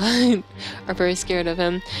staff are very scared of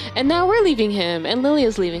him. And now we're leaving him, and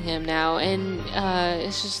Lilia's leaving him now, and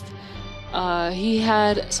it's just he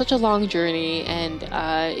had such a long journey, and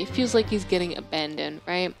it feels like he's getting abandoned,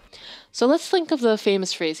 right? So let's think of the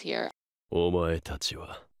famous phrase here. お前たち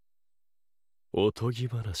はおとぎ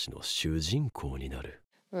話の主人公になる.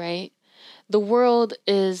 Right? The world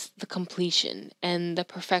is the completion and the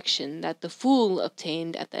perfection that the fool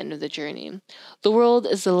obtained at the end of the journey. The world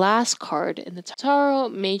is the last card in the Tarot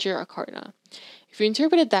Major Arcana. If you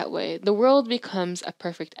interpret it that way, the world becomes a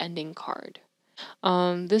perfect ending card.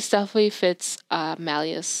 This definitely fits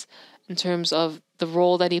Malleus in terms of the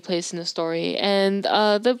role that he plays in the story and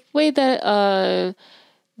the way that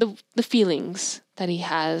the feelings that he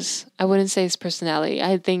has. I wouldn't say his personality.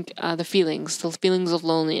 I think the feelings of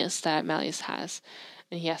loneliness that Malleus has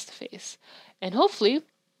and he has to face. And hopefully,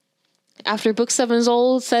 after book 7 is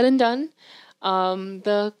all said and done,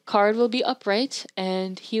 the card will be upright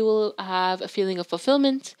and he will have a feeling of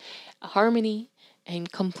fulfillment, harmony,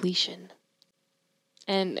 and completion.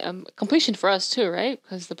 And completion for us too, right?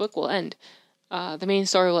 Because the book will end. The main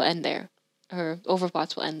story will end there. Or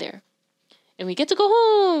overblots will end there. And we get to go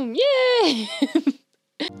home! Yay!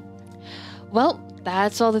 Well,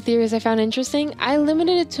 that's all the theories I found interesting. I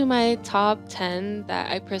limited it to my top 10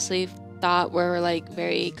 that I personally thought were like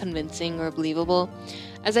very convincing or believable,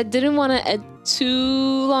 as I didn't want to add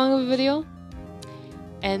too long of a video.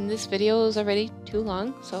 And this video is already too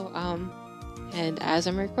long, so and as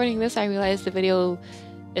I'm recording this, I realized the video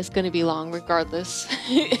is going to be long regardless,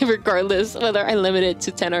 regardless whether I limit it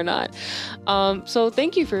to 10 or not. So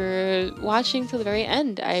thank you for watching to the very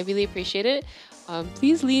end. I really appreciate it.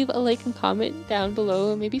 Please leave a like and comment down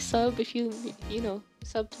below. Maybe sub if you know,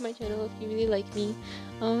 sub to my channel if you really like me.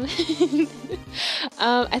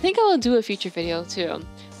 I think I will do a future video too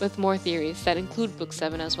with more theories that include book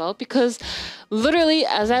 7 as well, because literally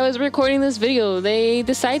as I was recording this video, they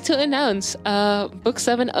decide to announce book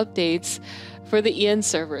 7 updates for the EN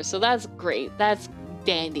server. So that's great. That's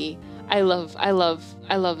dandy. I love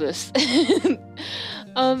this.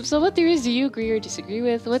 So what theories do you agree or disagree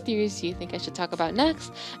with? What theories do you think I should talk about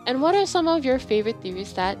next? And what are some of your favorite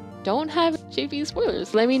theories that don't have JP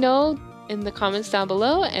spoilers? Let me know in the comments down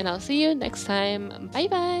below, and I'll see you next time. Bye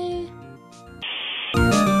bye!